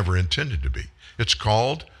 It was never intended to be. It's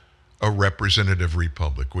called a representative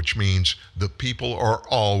republic, which means the people are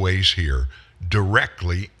always here,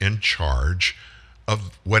 directly in charge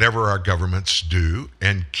of whatever our governments do,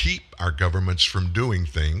 and keep our governments from doing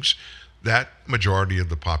things that majority of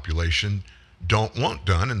the population don't want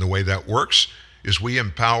done. And the way that works is we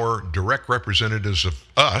empower direct representatives of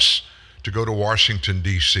us to go to Washington,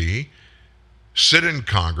 D.C., sit in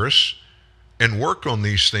Congress, and work on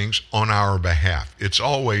these things on our behalf. It's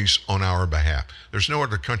always on our behalf. There's no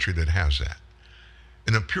other country that has that.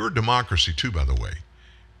 In a pure democracy, too, by the way,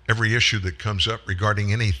 every issue that comes up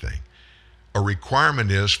regarding anything, a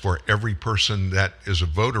requirement is for every person that is a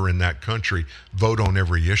voter in that country, vote on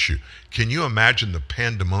every issue. Can you imagine the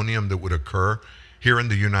pandemonium that would occur here in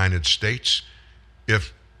the United States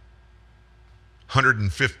if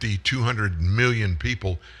 150, 200 million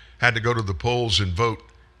people had to go to the polls and vote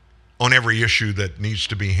on every issue that needs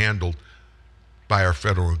to be handled by our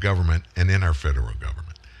federal government and in our federal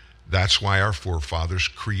government? That's why our forefathers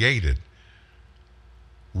created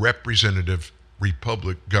representative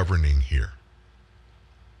republic governing here.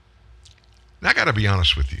 Now, I got to be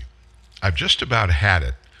honest with you. I've just about had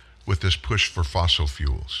it with this push for fossil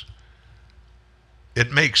fuels.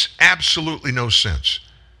 It makes absolutely no sense.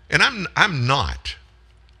 And I'm not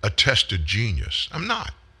a tested genius. I'm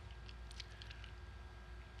not.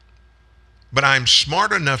 But I'm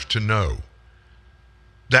smart enough to know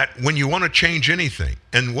that when you want to change anything,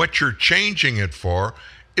 and what you're changing it for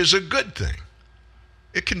is a good thing.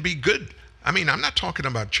 It can be good. I mean, I'm not talking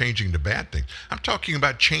about changing the bad things. I'm talking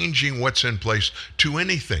about changing what's in place to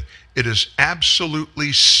anything. It is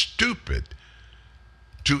absolutely stupid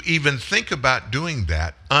to even think about doing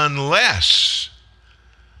that unless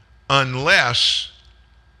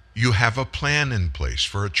you have a plan in place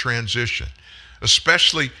for a transition,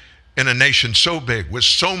 especially in a nation so big with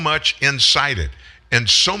so much inside it and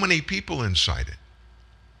so many people inside it.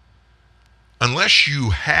 Unless you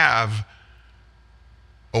have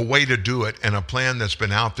a way to do it and a plan that's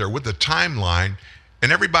been out there with a timeline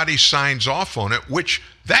and everybody signs off on it, which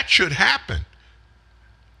that should happen.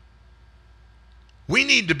 We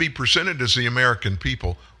need to be presented as the American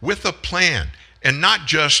people with a plan, and not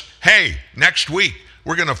just, hey, next week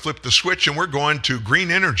we're going to flip the switch and we're going to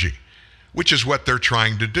green energy, which is what they're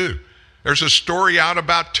trying to do. There's a story out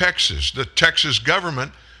about Texas. The Texas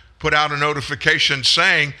government put out a notification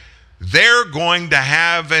saying they're going to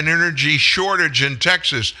have an energy shortage in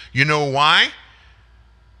Texas. You know why?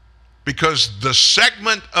 Because the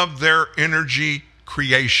segment of their energy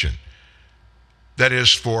creation that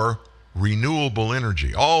is for renewable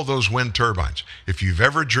energy, all those wind turbines. If you've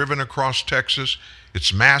ever driven across Texas,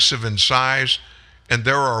 it's massive in size, and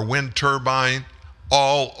there are wind turbines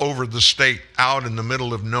all over the state out in the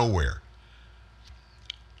middle of nowhere.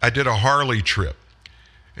 I did a Harley trip,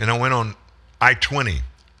 and I went on I-20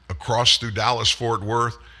 across through Dallas-Fort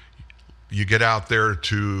Worth. You get out there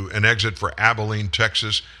to an exit for Abilene,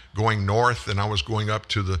 Texas, going north, and I was going up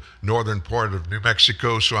to the northern part of New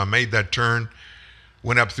Mexico, so I made that turn,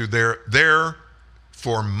 went up through there. There,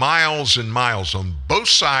 for miles and miles on both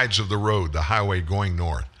sides of the road, the highway going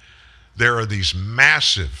north, there are these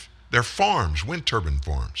massive, they're farms, wind turbine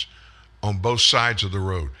farms, on both sides of the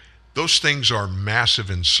road. Those things are massive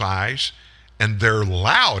in size, and they're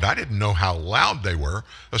loud. I didn't know how loud they were,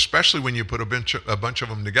 especially when you put a bunch of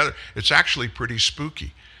them together. It's actually pretty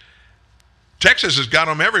spooky. Texas has got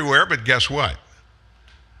them everywhere, but guess what?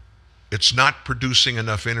 It's not producing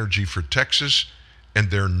enough energy for Texas,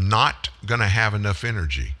 and they're not going to have enough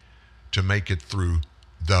energy to make it through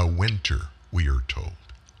the winter, we are told.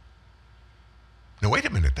 Now, wait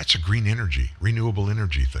a minute. That's a green energy, renewable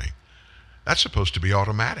energy thing. That's supposed to be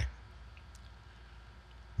automatic.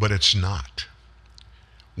 But it's not.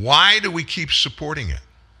 Why do we keep supporting it?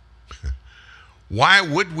 Why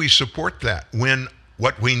would we support that when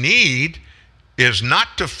what we need is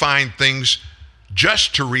not to find things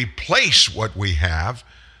just to replace what we have,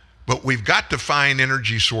 but we've got to find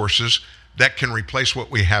energy sources that can replace what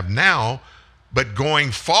we have now, but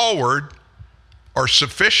going forward are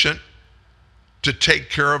sufficient to take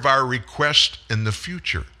care of our request in the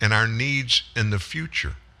future and our needs in the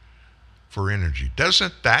future for energy.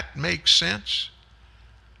 Doesn't that make sense?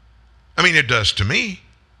 I mean, it does to me.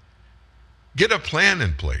 Get a plan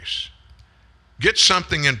in place. Get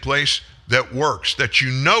something in place that works, that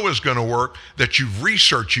you know is going to work, that you've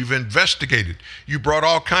researched, you've investigated. You brought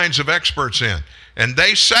all kinds of experts in, and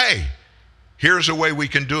they say, here's a way we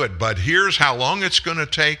can do it, but here's how long it's going to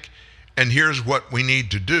take, and here's what we need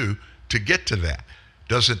to do to get to that.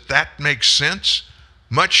 Doesn't that make sense?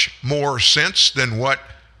 Much more sense than what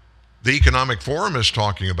the Economic Forum is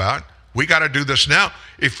talking about. We got to do this now.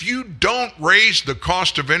 If you don't raise the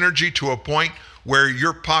cost of energy to a point where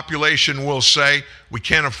your population will say, we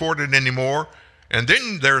can't afford it anymore, and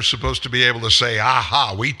then they're supposed to be able to say,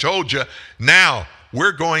 aha, we told you, now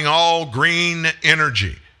we're going all green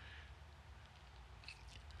energy.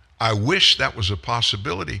 I wish that was a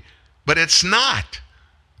possibility, but it's not.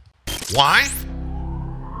 Why?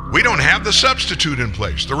 We don't have the substitute in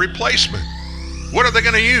place, the replacement. What are they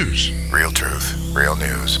going to use? Real truth, real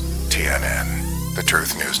news. TNN, the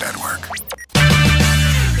Truth News Network.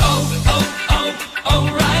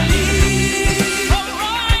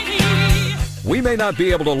 We may not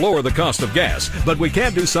be able to lower the cost of gas, but we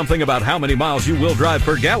can do something about how many miles you will drive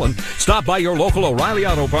per gallon. Stop by your local O'Reilly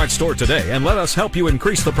Auto Parts store today and let us help you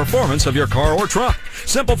increase the performance of your car or truck.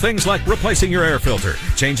 Simple things like replacing your air filter,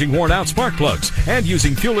 changing worn-out spark plugs, and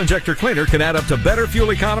using fuel injector cleaner can add up to better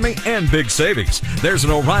fuel economy and big savings. There's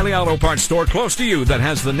an O'Reilly Auto Parts store close to you that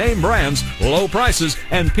has the name brands, low prices,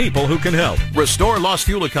 and people who can help. Restore lost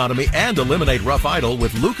fuel economy and eliminate rough idle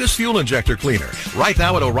with Lucas Fuel Injector Cleaner. Right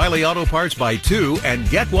now at O'Reilly Auto Parts, buy 2 and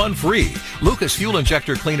get 1 free. Lucas Fuel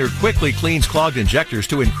Injector Cleaner quickly cleans clogged injectors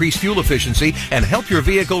to increase fuel efficiency and help your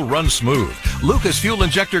vehicle run smooth. Lucas Fuel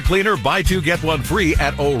Injector Cleaner, buy 2, get 1 free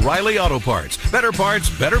at O'Reilly Auto Parts. Better parts,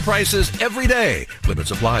 better prices every day. Limit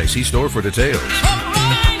supply. See store for details.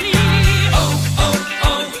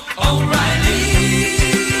 O'Reilly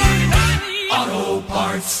Auto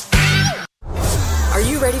Parts. Are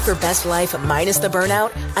you ready for best life minus the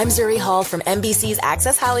burnout? I'm Zuri Hall from NBC's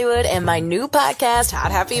Access Hollywood, and my new podcast,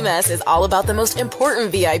 Hot Happy Mess, is all about the most important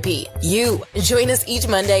VIP, you. Join us each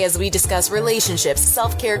Monday as we discuss relationships,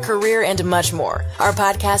 self-care, career, and much more. Our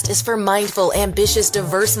podcast is for mindful, ambitious,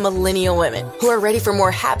 diverse millennial women who are ready for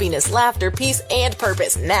more happiness, laughter, peace, and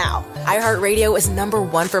purpose now. iHeartRadio is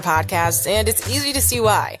 #1 for podcasts, and it's easy to see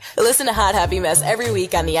why. Listen to Hot Happy Mess every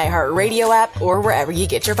week on the iHeartRadio app or wherever you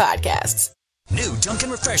get your podcasts. New Dunkin'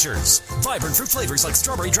 Refreshers. Vibrant fruit flavors like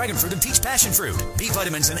strawberry, dragon fruit, and peach passion fruit. B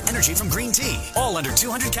vitamins and energy from green tea. All under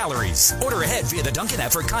 200 calories. Order ahead via the Dunkin'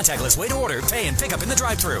 app for a contactless way to order, pay, and pick up in the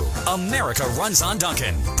drive-thru. America runs on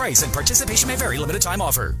Dunkin'. Price and participation may vary. Limited time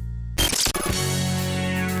offer.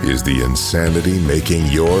 Is the insanity making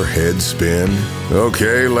your head spin?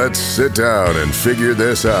 Okay, let's sit down and figure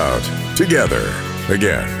this out together.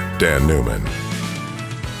 Again, Dan Newman.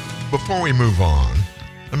 Before we move on,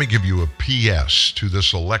 let me give you a PS to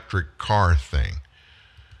this electric car thing.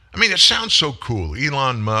 I mean, it sounds so cool.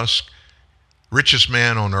 Elon Musk, richest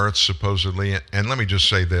man on earth, supposedly. And let me just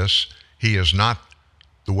say this. He is not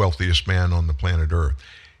the wealthiest man on the planet Earth.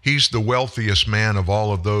 He's the wealthiest man of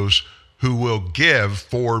all of those who will give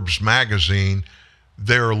Forbes magazine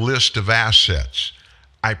their list of assets.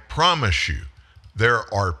 I promise you, there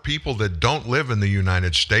are people that don't live in the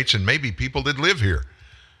United States, and maybe people that live here,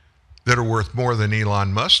 that are worth more than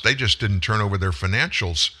Elon Musk. They just didn't turn over their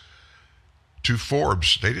financials to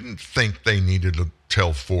Forbes. They didn't think they needed to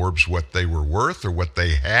tell Forbes what they were worth or what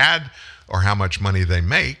they had or how much money they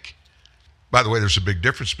make. By the way, there's a big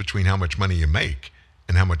difference between how much money you make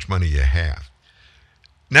and how much money you have.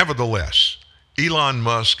 Nevertheless, Elon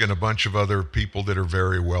Musk and a bunch of other people that are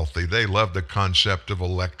very wealthy, they love the concept of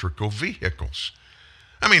electrical vehicles.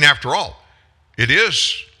 I mean, after all, it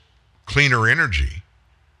is cleaner energy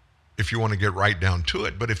if you want to get right down to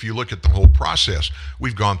it. But if you look at the whole process,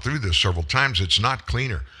 we've gone through this several times, it's not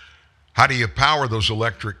cleaner. How do you power those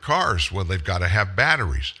electric cars? Well, they've got to have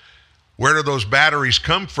batteries. Where do those batteries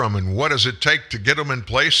come from, and what does it take to get them in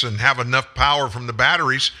place and have enough power from the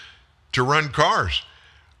batteries to run cars?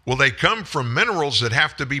 Well, they come from minerals that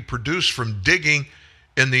have to be produced from digging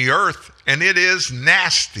in the earth, and it is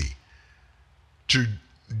nasty to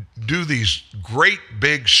do these great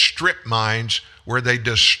big strip mines where they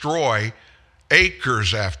destroy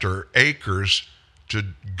acres after acres to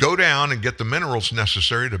go down and get the minerals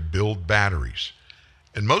necessary to build batteries.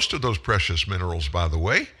 And most of those precious minerals, by the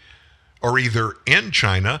way, are either in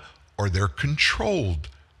China or they're controlled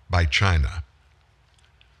by China.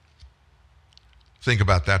 Think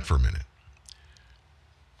about that for a minute.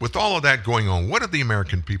 With all of that going on, what do the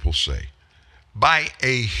American people say? By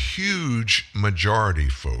a huge majority,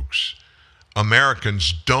 folks,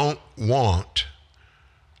 Americans don't want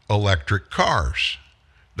electric cars.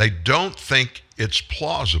 They don't think it's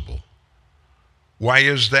plausible. Why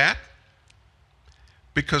is that?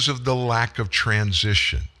 Because of the lack of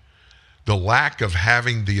transition. The lack of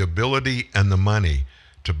having the ability and the money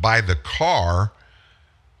to buy the car,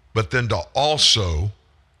 but then to also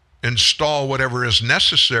install whatever is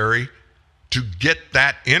necessary to get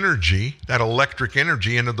that energy, that electric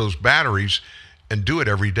energy, into those batteries and do it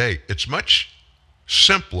every day. It's much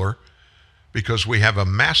simpler because we have a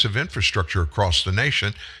massive infrastructure across the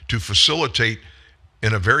nation to facilitate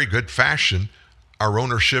in a very good fashion our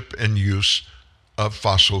ownership and use of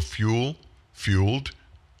fossil fueled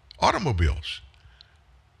automobiles.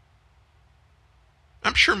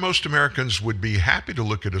 I'm sure most Americans would be happy to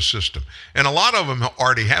look at a system, and a lot of them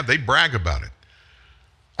already have. They brag about it.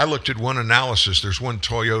 I looked at one analysis. There's one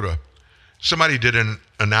Toyota. Somebody did an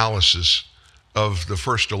analysis of the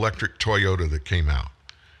first electric Toyota that came out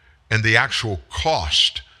and the actual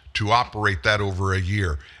cost to operate that over a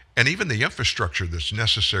year, and even the infrastructure that's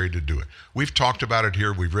necessary to do it. We've talked about it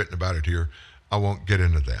here. We've written about it here. I won't get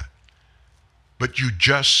into that. But you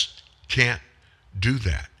just can't do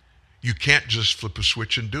that. You can't just flip a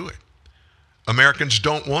switch and do it. Americans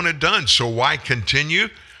don't want it done, so why continue?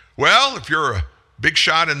 Well, if you're a big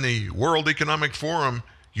shot in the World Economic Forum,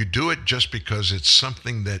 you do it just because it's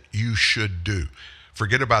something that you should do.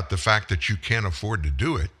 Forget about the fact that you can't afford to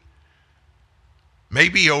do it.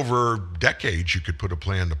 Maybe over decades you could put a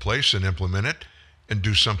plan to place and implement it and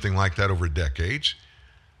do something like that over decades.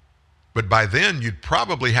 But by then, you'd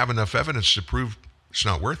probably have enough evidence to prove it's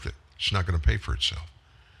not worth it. It's not going to pay for itself.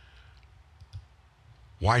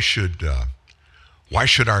 Why should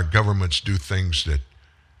our governments do things that,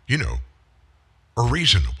 are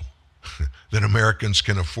reasonable, that Americans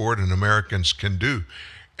can afford and Americans can do,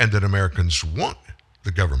 and that Americans want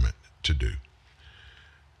the government to do?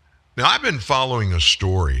 Now, I've been following a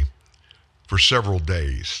story for several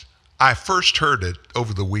days. I first heard it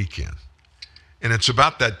over the weekend, and it's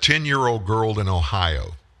about that 10-year-old girl in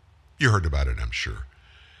Ohio. You heard about it, I'm sure.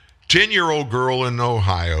 10-year-old girl in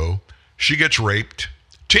Ohio, she gets raped,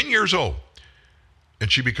 10 years old, and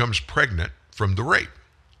she becomes pregnant from the rape.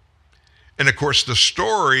 And of course, the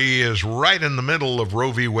story is right in the middle of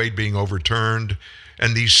Roe v. Wade being overturned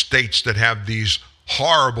and these states that have these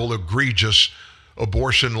horrible, egregious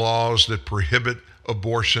abortion laws that prohibit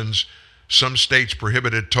abortions. Some states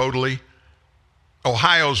prohibit it totally.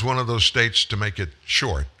 Ohio's one of those states, to make it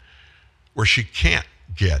short, where she can't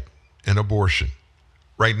get an abortion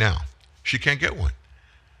right now. She can't get one.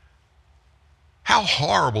 How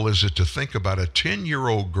horrible is it to think about a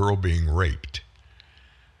 10-year-old girl being raped?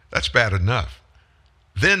 That's bad enough.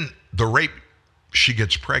 Then the rape, she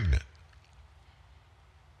gets pregnant.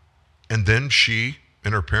 And then she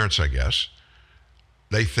and her parents, I guess,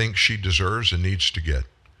 they think she deserves and needs to get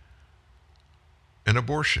an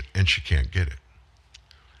abortion, and she can't get it.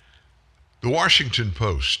 The Washington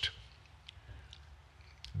Post,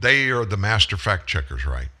 they are the master fact checkers,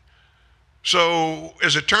 right? So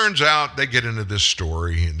as it turns out, they get into this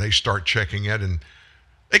story and they start checking it, and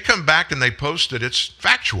they come back and they post it. It's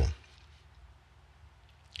factual.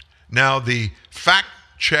 Now, the fact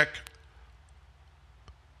check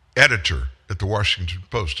editor at the Washington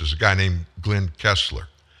Post is a guy named Glenn Kessler.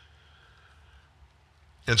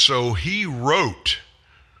 And so he wrote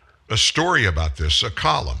a story about this, a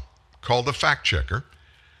column called The Fact Checker.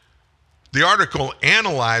 The article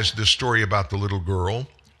analyzed this story about the little girl,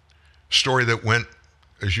 story that went,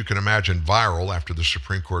 as you can imagine, viral after the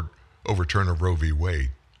Supreme Court overturn of Roe v.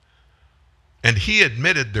 Wade. And he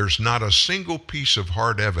admitted there's not a single piece of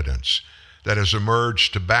hard evidence that has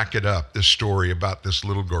emerged to back it up, this story about this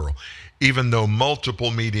little girl, even though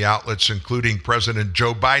multiple media outlets, including President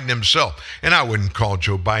Joe Biden himself, and I wouldn't call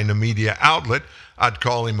Joe Biden a media outlet, I'd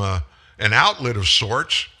call him an outlet of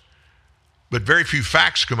sorts, but very few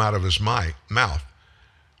facts come out of his mouth.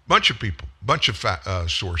 Bunch of people, bunch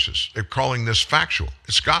of sources, they're calling this factual.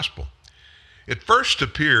 It's gospel. It first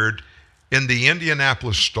appeared in the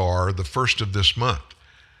Indianapolis Star, the first of this month.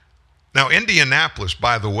 Now, Indianapolis,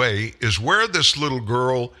 by the way, is where this little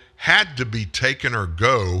girl had to be taken or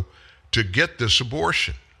go to get this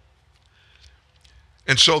abortion.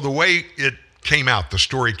 And so the way it came out, the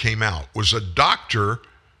story came out, was a doctor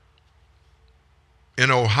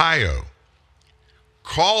in Ohio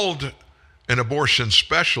called an abortion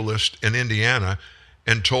specialist in Indiana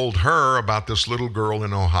and told her about this little girl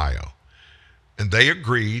in Ohio. And they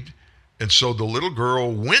agreed. And so the little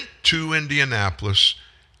girl went to Indianapolis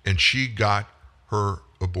and she got her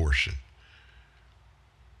abortion.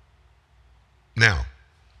 Now,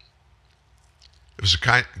 it was a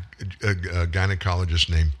gynecologist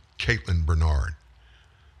named Caitlin Bernard.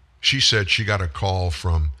 She said she got a call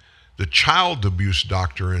from the child abuse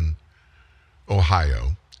doctor in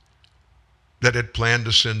Ohio that had planned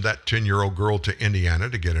to send that 10-year-old girl to Indiana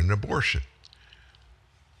to get an abortion.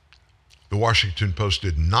 The Washington Post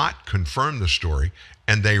did not confirm the story,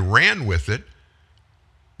 and they ran with it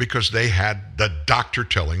because they had the doctor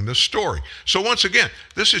telling the story. So once again,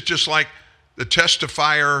 this is just like the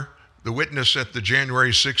testifier, the witness at the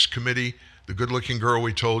January 6th committee, the good-looking girl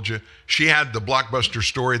we told you. She had the blockbuster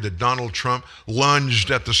story that Donald Trump lunged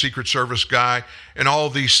at the Secret Service guy and all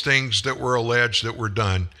these things that were alleged that were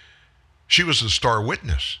done. She was the star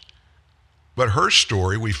witness. But her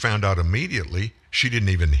story, we found out immediately, she didn't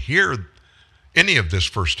even hear any of this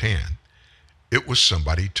firsthand. It was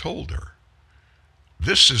somebody told her.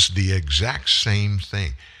 This is the exact same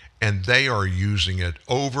thing. And they are using it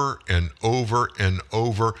over and over and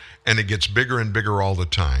over, and it gets bigger and bigger all the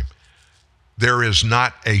time. There is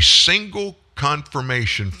not a single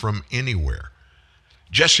confirmation from anywhere.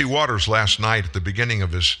 Jesse Waters last night at the beginning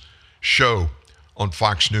of his show on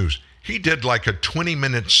Fox News, he did like a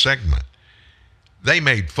 20-minute segment. They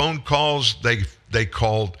made phone calls. They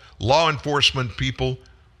called law enforcement people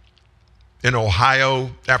in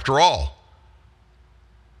Ohio. After all,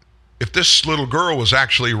 if this little girl was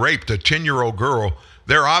actually raped, a 10-year-old girl,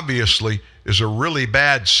 there obviously is a really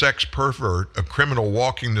bad sex pervert, a criminal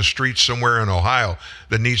walking the streets somewhere in Ohio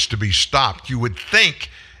that needs to be stopped. You would think,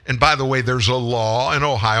 and by the way, there's a law in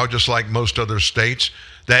Ohio, just like most other states,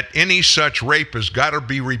 that any such rape has got to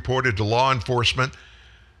be reported to law enforcement.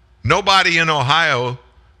 Nobody in Ohio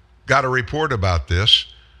got a report about this.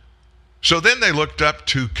 So then they looked up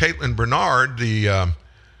to Caitlin Bernard, the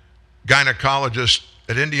gynecologist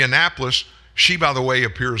at Indianapolis. She, by the way,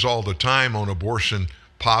 appears all the time on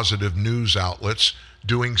abortion-positive news outlets,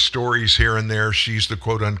 doing stories here and there. She's the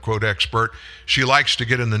quote-unquote expert. She likes to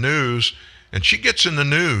get in the news, and she gets in the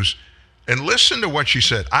news. And listen to what she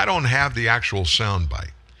said. I don't have the actual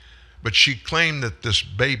soundbite, but she claimed that this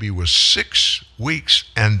baby was 6 weeks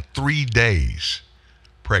and 3 days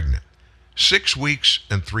pregnant. 6 weeks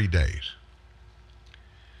and 3 days.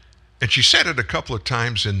 And she said it a couple of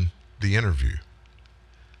times in the interview.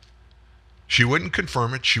 She wouldn't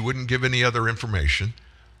confirm it. She wouldn't give any other information.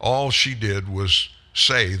 All she did was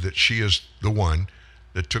say that she is the one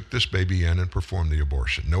that took this baby in and performed the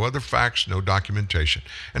abortion. No other facts, no documentation.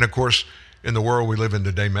 And of course, in the world we live in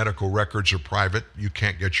today, medical records are private. You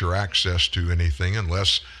can't get your access to anything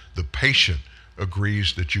unless the patient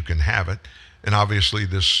agrees that you can have it. And obviously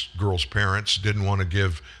this girl's parents didn't want to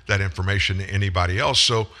give that information to anybody else.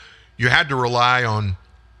 So you had to rely on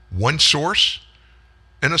one source,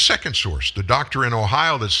 And a second source, the doctor in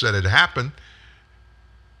Ohio that said it happened,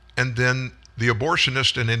 and then the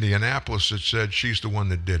abortionist in Indianapolis that said she's the one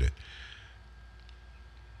that did it.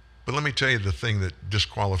 But let me tell you the thing that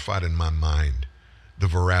disqualified in my mind the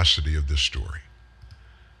veracity of this story.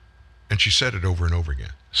 And she said it over and over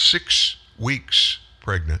again. 6 weeks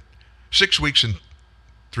pregnant, 6 weeks and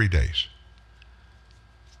 3 days.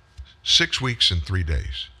 6 weeks and 3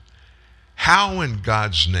 days. How in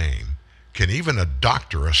God's name can even a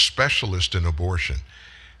doctor, a specialist in abortion,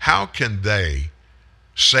 how can they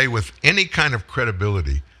say with any kind of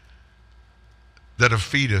credibility that a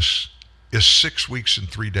fetus is 6 weeks and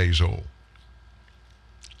 3 days old?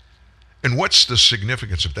 And what's the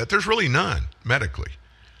significance of that? There's really none medically.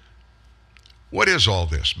 What is all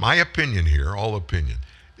this? My opinion here, all opinion,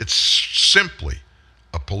 it's simply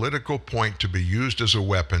a political point to be used as a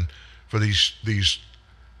weapon for these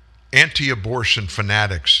anti-abortion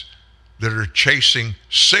fanatics that are chasing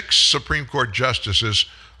 6 Supreme Court justices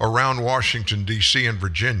around Washington, D.C. and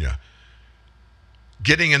Virginia,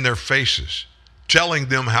 getting in their faces, telling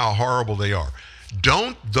them how horrible they are.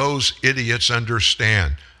 Don't those idiots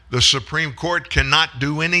understand the Supreme Court cannot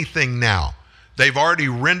do anything now? They've already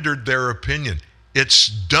rendered their opinion. It's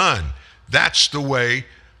done. That's the way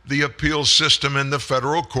the appeals system in the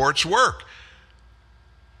federal courts work.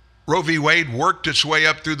 Roe v. Wade worked its way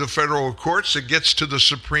up through the federal courts. It gets to the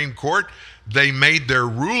Supreme Court. They made their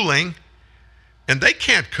ruling, and they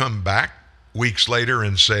can't come back weeks later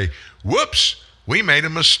and say, whoops, we made a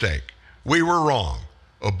mistake. We were wrong.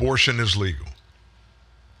 Abortion is legal.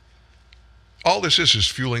 All this is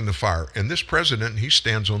fueling the fire. And this president, he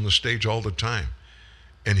stands on the stage all the time,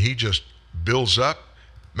 and he just builds up,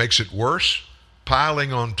 makes it worse,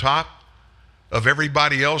 piling on top of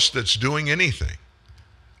everybody else that's doing anything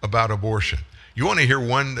about abortion. You want to hear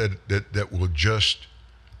one that will just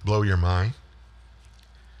blow your mind?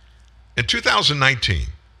 In 2019,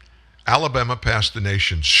 Alabama passed the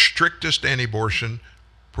nation's strictest anti-abortion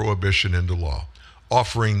prohibition into law,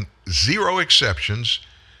 offering 0 exceptions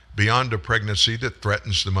beyond a pregnancy that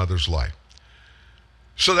threatens the mother's life.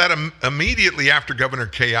 So that immediately after Governor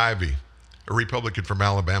Kay Ivey, a Republican from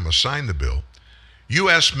Alabama, signed the bill,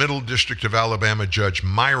 U.S. Middle District of Alabama Judge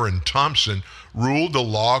Myron Thompson ruled the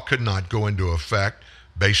law could not go into effect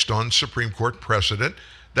based on Supreme Court precedent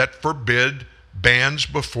that forbid bans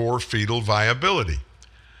before fetal viability.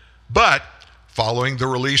 But following the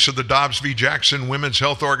release of the Dobbs v. Jackson Women's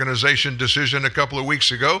Health Organization decision a couple of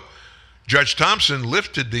weeks ago, Judge Thompson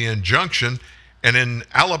lifted the injunction, and in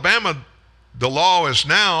Alabama, the law is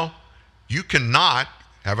now you cannot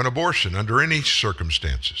have an abortion under any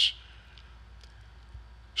circumstances.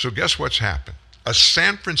 So guess what's happened? A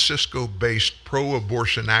San Francisco-based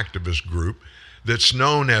pro-abortion activist group that's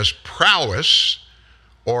known as Prowess,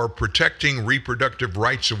 or Protecting Reproductive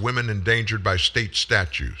Rights of Women Endangered by State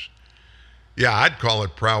Statutes. Yeah, I'd call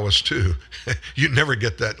it Prowess too. You'd never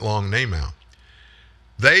get that long name out.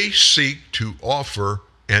 They seek to offer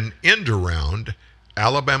an end around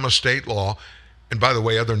Alabama state law, and by the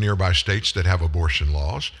way, other nearby states that have abortion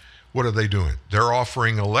laws. What are they doing? They're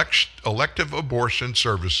offering elective abortion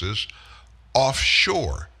services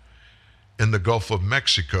offshore in the Gulf of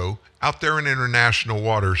Mexico, out there in international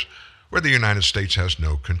waters where the United States has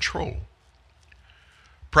no control.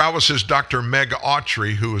 Prowess's Dr. Meg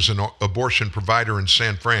Autry, who is an abortion provider in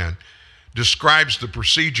San Fran, describes the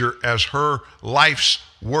procedure as her life's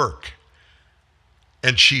work.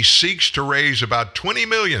 And she seeks to raise about $20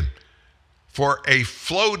 million for a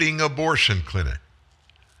floating abortion clinic.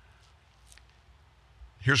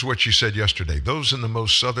 Here's what she said yesterday. Those in the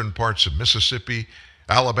most southern parts of Mississippi,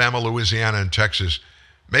 Alabama, Louisiana, and Texas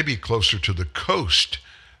may be closer to the coast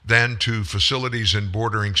than to facilities in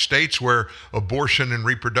bordering states where abortion and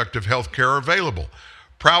reproductive health care are available.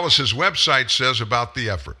 Prowess's website says about the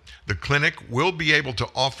effort, the clinic will be able to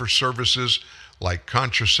offer services like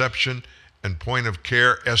contraception and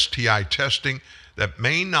point-of-care STI testing that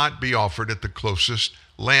may not be offered at the closest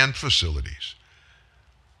land facilities.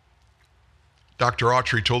 Dr.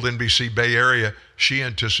 Autry told NBC Bay Area she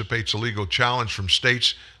anticipates a legal challenge from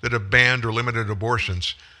states that have banned or limited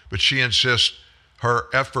abortions, but she insists her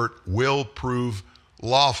effort will prove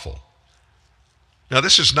lawful. Now,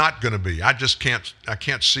 this is not going to be, I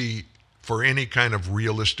can't see for any kind of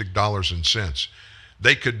realistic dollars and cents.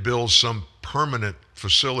 They could build some permanent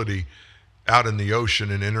facility out in the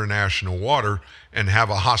ocean in international water and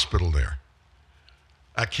have a hospital there.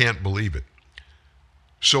 I can't believe it.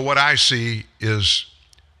 So what I see is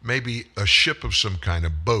maybe a ship of some kind,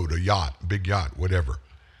 a boat, a yacht, big yacht, whatever.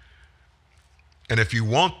 And if you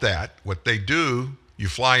want that, what they do, you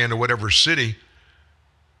fly into whatever city,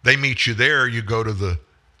 they meet you there, you go to the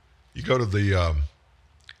You go to the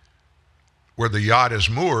where the yacht is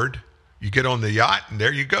moored. You get on the yacht, and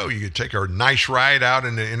there you go. You take a nice ride out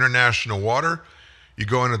into international water. You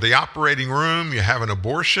go into the operating room. You have an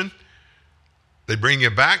abortion. They bring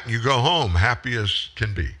you back, and you go home happy as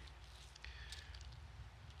can be.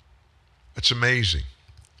 It's amazing.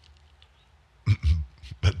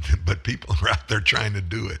 But people are out there trying to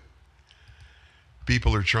do it.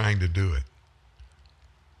 People are trying to do it.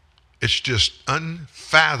 It's just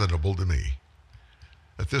unfathomable to me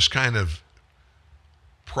that this kind of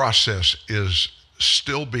process is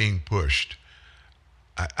still being pushed.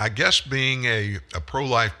 I guess being a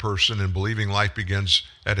pro-life person and believing life begins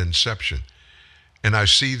at inception, and I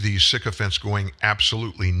see these sycophants going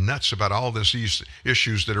absolutely nuts about all these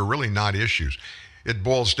issues that are really not issues. It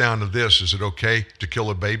boils down to this: is it okay to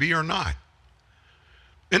kill a baby or not?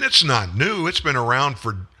 And it's not new. It's been around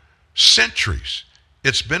for centuries.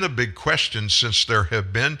 It's been a big question since there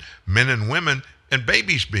have been men and women and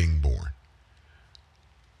babies being born.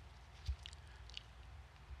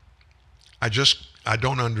 I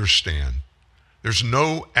don't understand. There's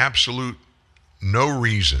no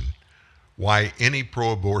reason why any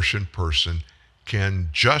pro-abortion person can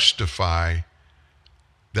justify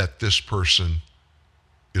that this person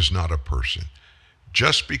is not a person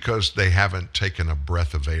just because they haven't taken a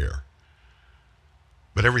breath of air.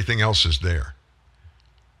 But everything else is there.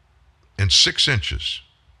 And 6 inches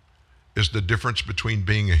is the difference between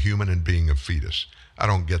being a human and being a fetus. I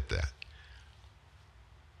don't get that.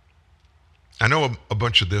 I know a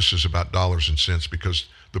bunch of this is about dollars and cents because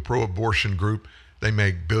the pro-abortion group, they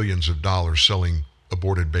make billions of dollars selling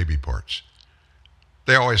aborted baby parts.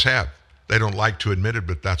 They always have. They don't like to admit it,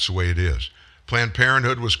 but that's the way it is. Planned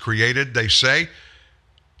Parenthood was created, they say,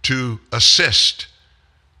 to assist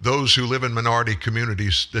those who live in minority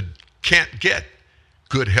communities that can't get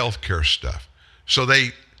good health care stuff. So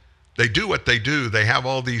they do what they do. They have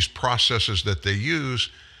all these processes that they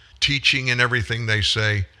use, teaching and everything they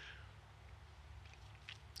say.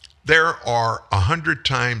 There are 100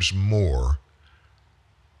 times more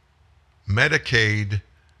Medicaid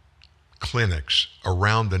clinics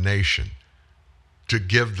around the nation to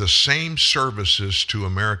give the same services to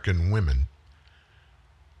American women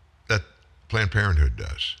that Planned Parenthood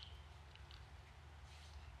does.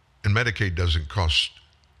 And Medicaid doesn't cost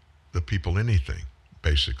the people anything,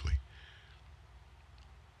 basically.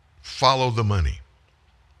 Follow the money.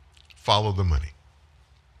 Follow the money.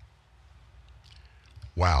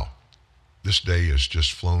 Wow, this day has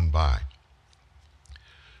just flown by.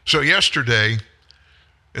 So yesterday,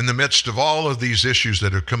 in the midst of all of these issues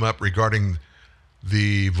that have come up regarding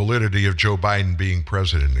the validity of Joe Biden being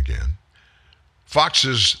president again,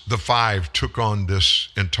 Fox's The Five took on this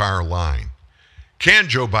entire line. Can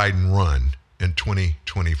Joe Biden run in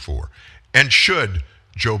 2024? And should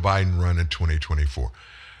Joe Biden run in 2024?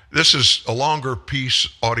 This is a longer piece,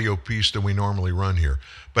 audio piece than we normally run here.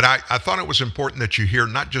 But I thought it was important that you hear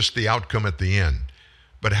not just the outcome at the end,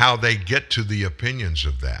 but how they get to the opinions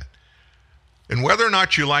of that. And whether or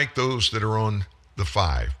not you like those that are on The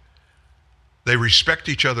Five, they respect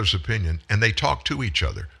each other's opinion and they talk to each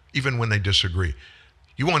other, even when they disagree.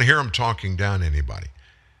 You want to hear them talking down anybody.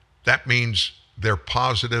 That means they're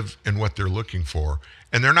positive in what they're looking for,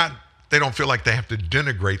 and they don't feel like they have to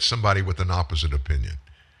denigrate somebody with an opposite opinion.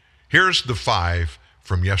 Here's The Five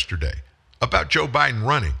from yesterday about Joe Biden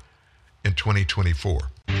running in 2024.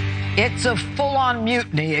 It's a full-on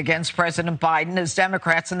mutiny against President Biden as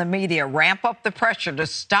Democrats and the media ramp up the pressure to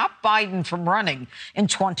stop Biden from running in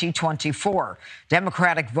 2024.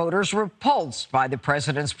 Democratic voters repulsed by the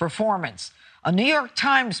president's performance. A New York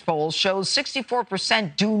Times poll shows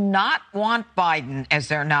 64% do not want Biden as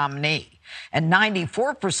their nominee. And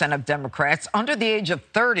 94% of Democrats under the age of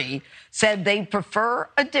 30 said they prefer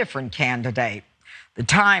a different candidate. The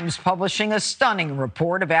Times publishing a stunning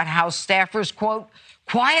report about how staffers, quote,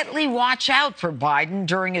 quietly watch out for Biden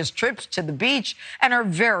during his trips to the beach and are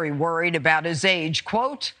very worried about his age.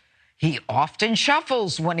 Quote, he often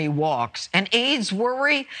shuffles when he walks, and aides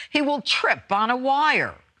worry he will trip on a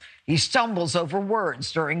wire. He stumbles over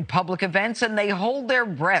words during public events, and they hold their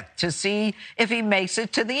breath to see if he makes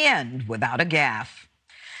it to the end without a gaffe.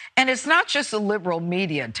 And it's not just the liberal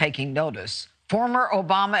media taking notice. Former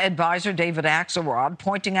Obama advisor David Axelrod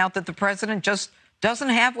pointing out that the president just doesn't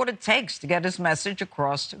have what it takes to get his message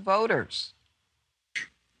across to voters.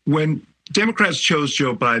 When Democrats chose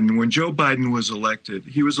Joe Biden, when Joe Biden was elected,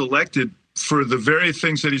 he was elected for the very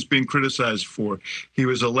things that he's being criticized for. He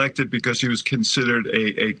was elected because he was considered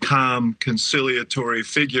a calm, conciliatory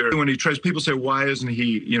figure. When he tries, people say, why isn't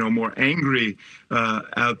he, more angry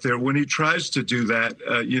out there? When he tries to do that,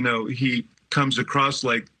 he comes across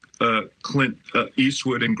like Clint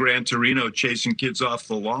Eastwood in Gran Torino chasing kids off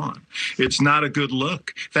the lawn. It's not a good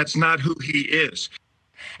look. That's not who he is.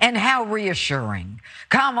 And how reassuring.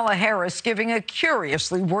 Kamala Harris giving a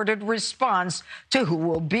curiously worded response to who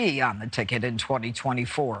will be on the ticket in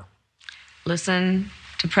 2024. Listen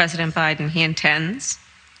to President Biden. He intends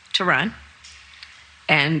to run.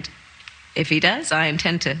 And if he does, I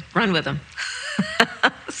intend to run with him.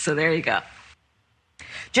 So there you go.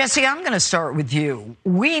 Jesse, I'm going to start with you.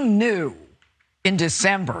 We knew in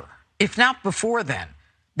December, if not before then,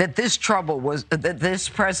 that this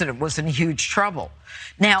president was in huge trouble.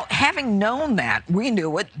 Now, having known that, we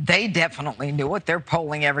knew it. They definitely knew it. They're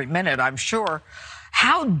polling every minute, I'm sure.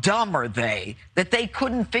 How dumb are they that they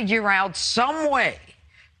couldn't figure out some way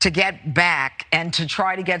to get back and to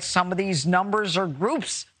try to get some of these numbers or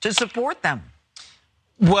groups to support them?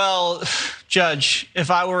 Well, Judge,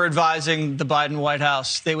 if I were advising the Biden White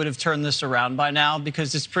House, they would have turned this around by now,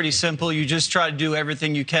 because it's pretty simple. You just try to do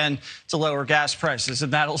everything you can to lower gas prices,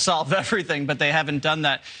 and that'll solve everything, but they haven't done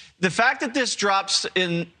that. The fact that this drops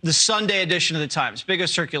in the Sunday edition of the Times,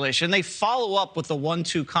 biggest circulation, they follow up with the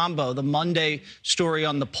 1-2 combo, the Monday story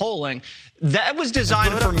on the polling. That was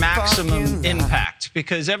designed for maximum impact,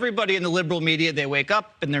 because everybody in the liberal media, they wake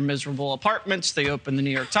up in their miserable apartments, they open the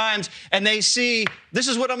New York Times, and they see, this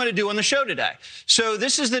is what I'm going to do on the show today. So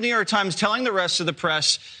this is the New York Times telling the rest of the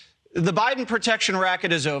press, the Biden protection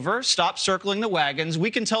racket is over. Stop circling the wagons. We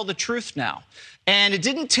can tell the truth now. And it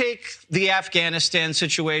didn't take the Afghanistan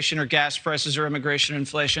situation or gas prices or immigration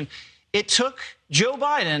inflation. It took Joe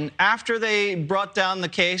Biden, after they brought down the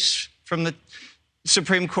case from the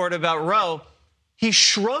Supreme Court about Roe, he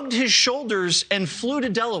shrugged his shoulders and flew to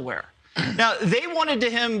Delaware. Now, they wanted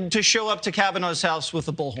him to show up to Kavanaugh's house with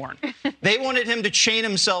a bullhorn. They wanted him to chain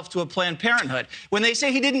himself to a Planned Parenthood. When they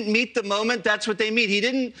say he didn't meet the moment, that's what they mean. He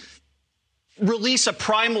didn't release a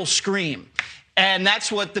primal scream. And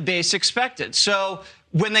that's what the base expected. So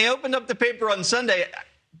when they opened up the paper on Sunday,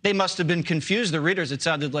 they must have been confused. The readers, it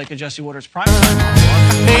sounded like a Jesse Waters prime time.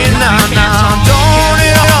 Hey, don't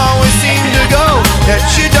it always seem to go that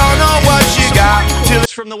you don't know what you got.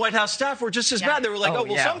 From the White House staff were just as bad. They were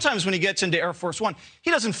like, sometimes when he gets into Air Force One, he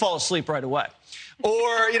doesn't fall asleep right away.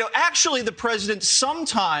 Or, actually the president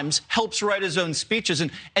sometimes helps write his own speeches.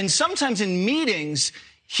 And sometimes in meetings,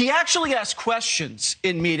 he actually asks questions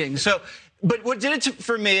in meetings. But what did it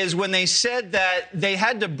for me is when they said that they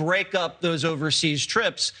had to break up those overseas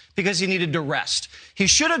trips because he needed to rest. He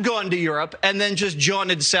should have gone to Europe and then just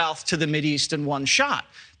jaunted south to the Mideast in one shot.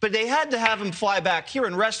 But they had to have him fly back here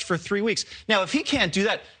and rest for 3 weeks. Now, if he can't do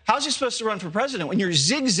that, how's he supposed to run for president when you're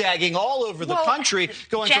zigzagging all over the country,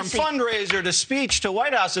 going from fundraiser to speech to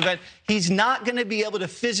White House event? He's not going to be able to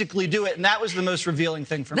physically do it, and that was the most revealing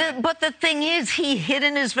thing for me. But the thing is, he hid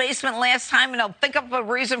in his basement last time, and I'll think of a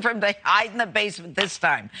reason for him to hide in the basement this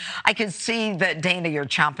time. I can see that, Dana, you're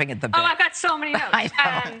chomping at the bit. Oh, I've got so many notes. I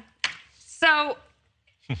know. So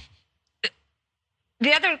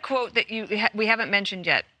the other quote that we haven't mentioned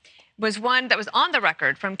yet was one that was on the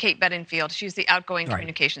record from Kate Bedingfield. She's the outgoing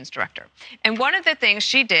communications director. And one of the things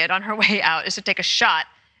she did on her way out is to take a shot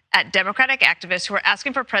at Democratic activists who are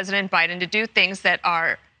asking for President Biden to do things that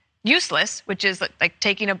are useless, which is like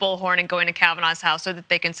taking a bullhorn and going to Kavanaugh's house so that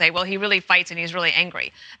they can say, well, he really fights and he's really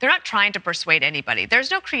angry. They're not trying to persuade anybody.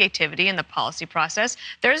 There's no creativity in the policy process.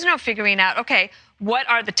 There's no figuring out, okay, what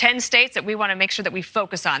are the 10 states that we want to make sure that we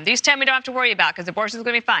focus on? These 10 we don't have to worry about because abortion is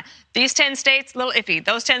going to be fine. These 10 states, a little iffy.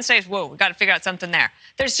 Those 10 states, whoa, we got to figure out something there.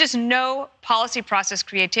 There's just no policy process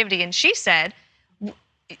creativity. And she said,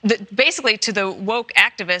 basically to the woke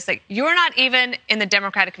activists, like, you're not even in the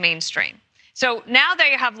Democratic mainstream. So now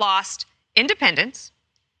they have lost independents,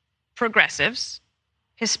 progressives,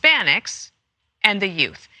 Hispanics, and the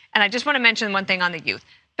youth. And I just want to mention one thing on the youth.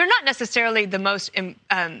 They're not necessarily the most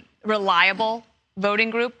reliable voting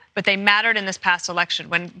group, but they mattered in this past election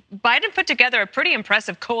when Biden put together a pretty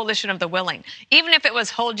impressive coalition of the willing, even if it was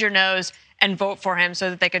hold your nose and vote for him so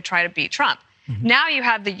that they could try to beat Trump. Mm-hmm. Now you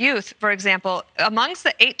have the youth, for example, amongst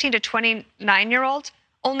the 18 to 29-year-olds,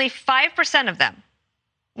 only 5% of them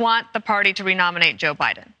want the party to renominate Joe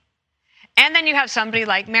Biden. And then you have somebody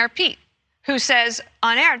like Mayor Pete, who says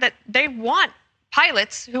on air that they want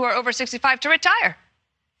pilots who are over 65 to retire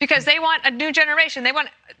because they want a new generation. They want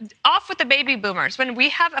off with the baby boomers. When we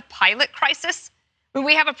have a pilot crisis, when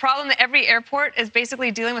we have a problem that every airport is basically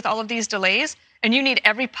dealing with all of these delays, and you need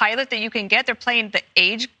every pilot that you can get, they're playing the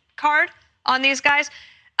age card on these guys.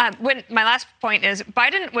 My last point is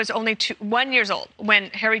Biden was only 1 year old when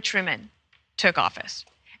Harry Truman took office.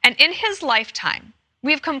 And in his lifetime,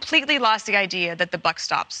 we've completely lost the idea that the buck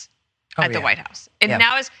stops at the White House. And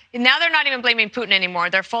now they're not even blaming Putin anymore.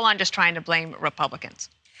 They're full on just trying to blame Republicans.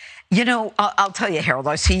 You know, I'll tell you, Harold,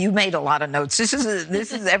 I see you made a lot of notes. This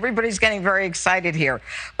is everybody's getting very excited here.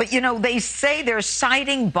 But, you know, they say they're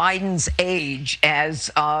citing Biden's age as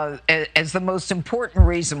the most important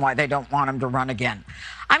reason why they don't want him to run again.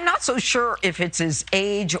 I'm not so sure if it's his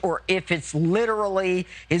age or if it's literally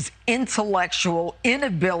his intellectual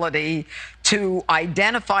inability to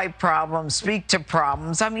identify problems, speak to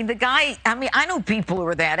problems. I mean, I know people who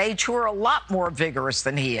are that age who are a lot more vigorous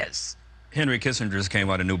than he is. Henry Kissinger just came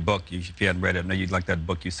out a new book. If you hadn't read it, I know you'd like that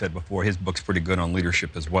book you said before. His book's pretty good on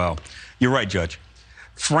leadership as well. You're right, Judge.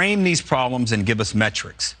 Frame these problems and give us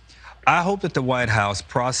metrics. I hope that the White House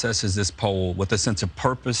processes this poll with a sense of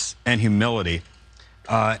purpose and humility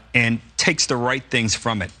and takes the right things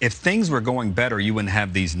from it. If things were going better, you wouldn't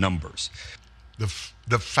have these numbers.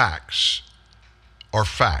 The facts are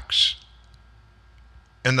facts.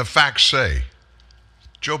 And the facts say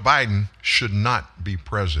Joe Biden should not be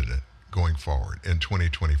president going forward in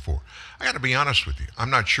 2024. I got to be honest with you. I'm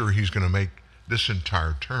not sure he's going to make this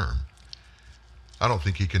entire term. I don't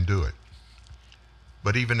think he can do it.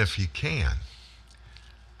 But even if he can,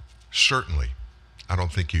 certainly, I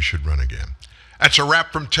don't think he should run again. That's a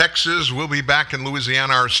wrap from Texas. We'll be back in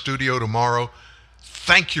Louisiana, our studio tomorrow.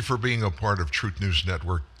 Thank you for being a part of Truth News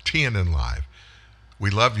Network, TNN Live. We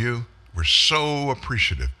love you. We're so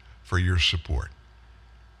appreciative for your support.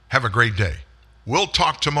 Have a great day. We'll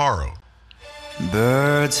talk tomorrow.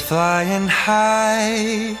 Birds flying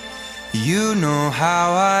high, you know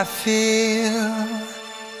how I feel.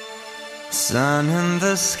 Sun in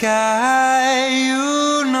the sky,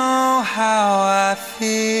 you know how I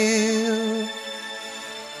feel.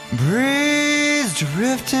 Breeze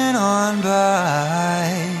drifting on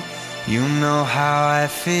by, you know how I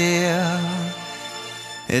feel.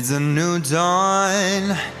 It's a new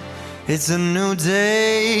dawn, it's a new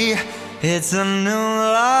day, it's a new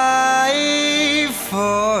life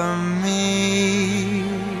for me,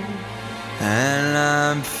 and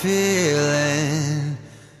I'm feeling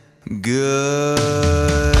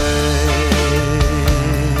good.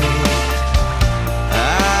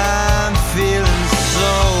 I'm feeling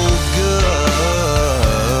so good.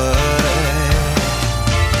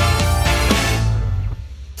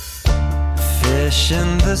 Fish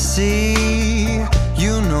in the sea,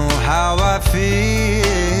 you know how I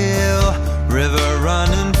feel. River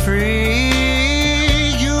running free,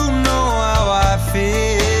 you know how I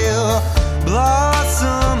feel.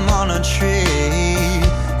 Blossom on a tree,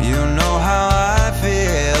 you know how I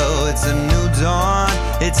feel. It's a new dawn,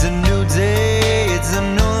 it's a new day, it's a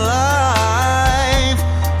new life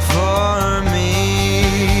for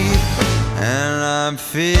me, and I'm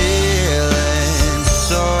feeling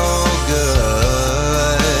so good.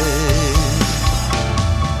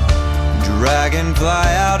 Dragonfly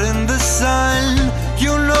out in the sun, you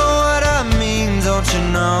know what I mean, don't you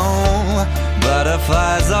know?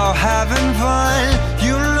 Butterflies all having fun,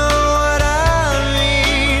 you know what I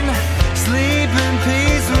mean. Sleep in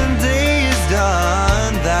peace when day is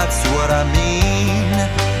done, that's what I mean.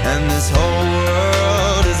 And this whole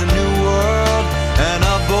world is a new world, and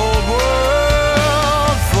a bold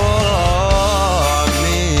world for me.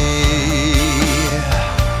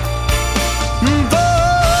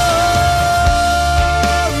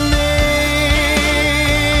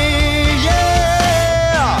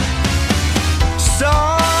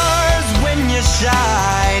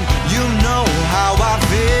 Shine, you know how I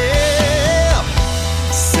feel.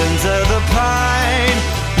 Center the pine,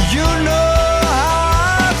 you know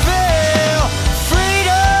how I feel.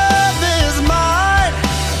 Freedom is mine,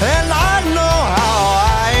 and I know how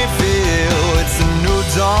I feel. It's a new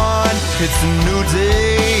dawn, it's a new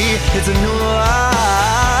day, it's a new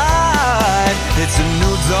life. It's a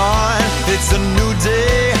new dawn, it's a new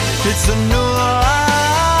day, it's a new life.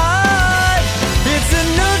 It's a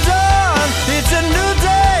new dawn, it's a new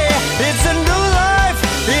day, it's a new life,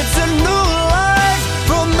 it's a new life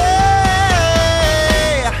for me,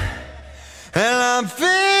 and I'm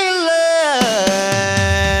feeling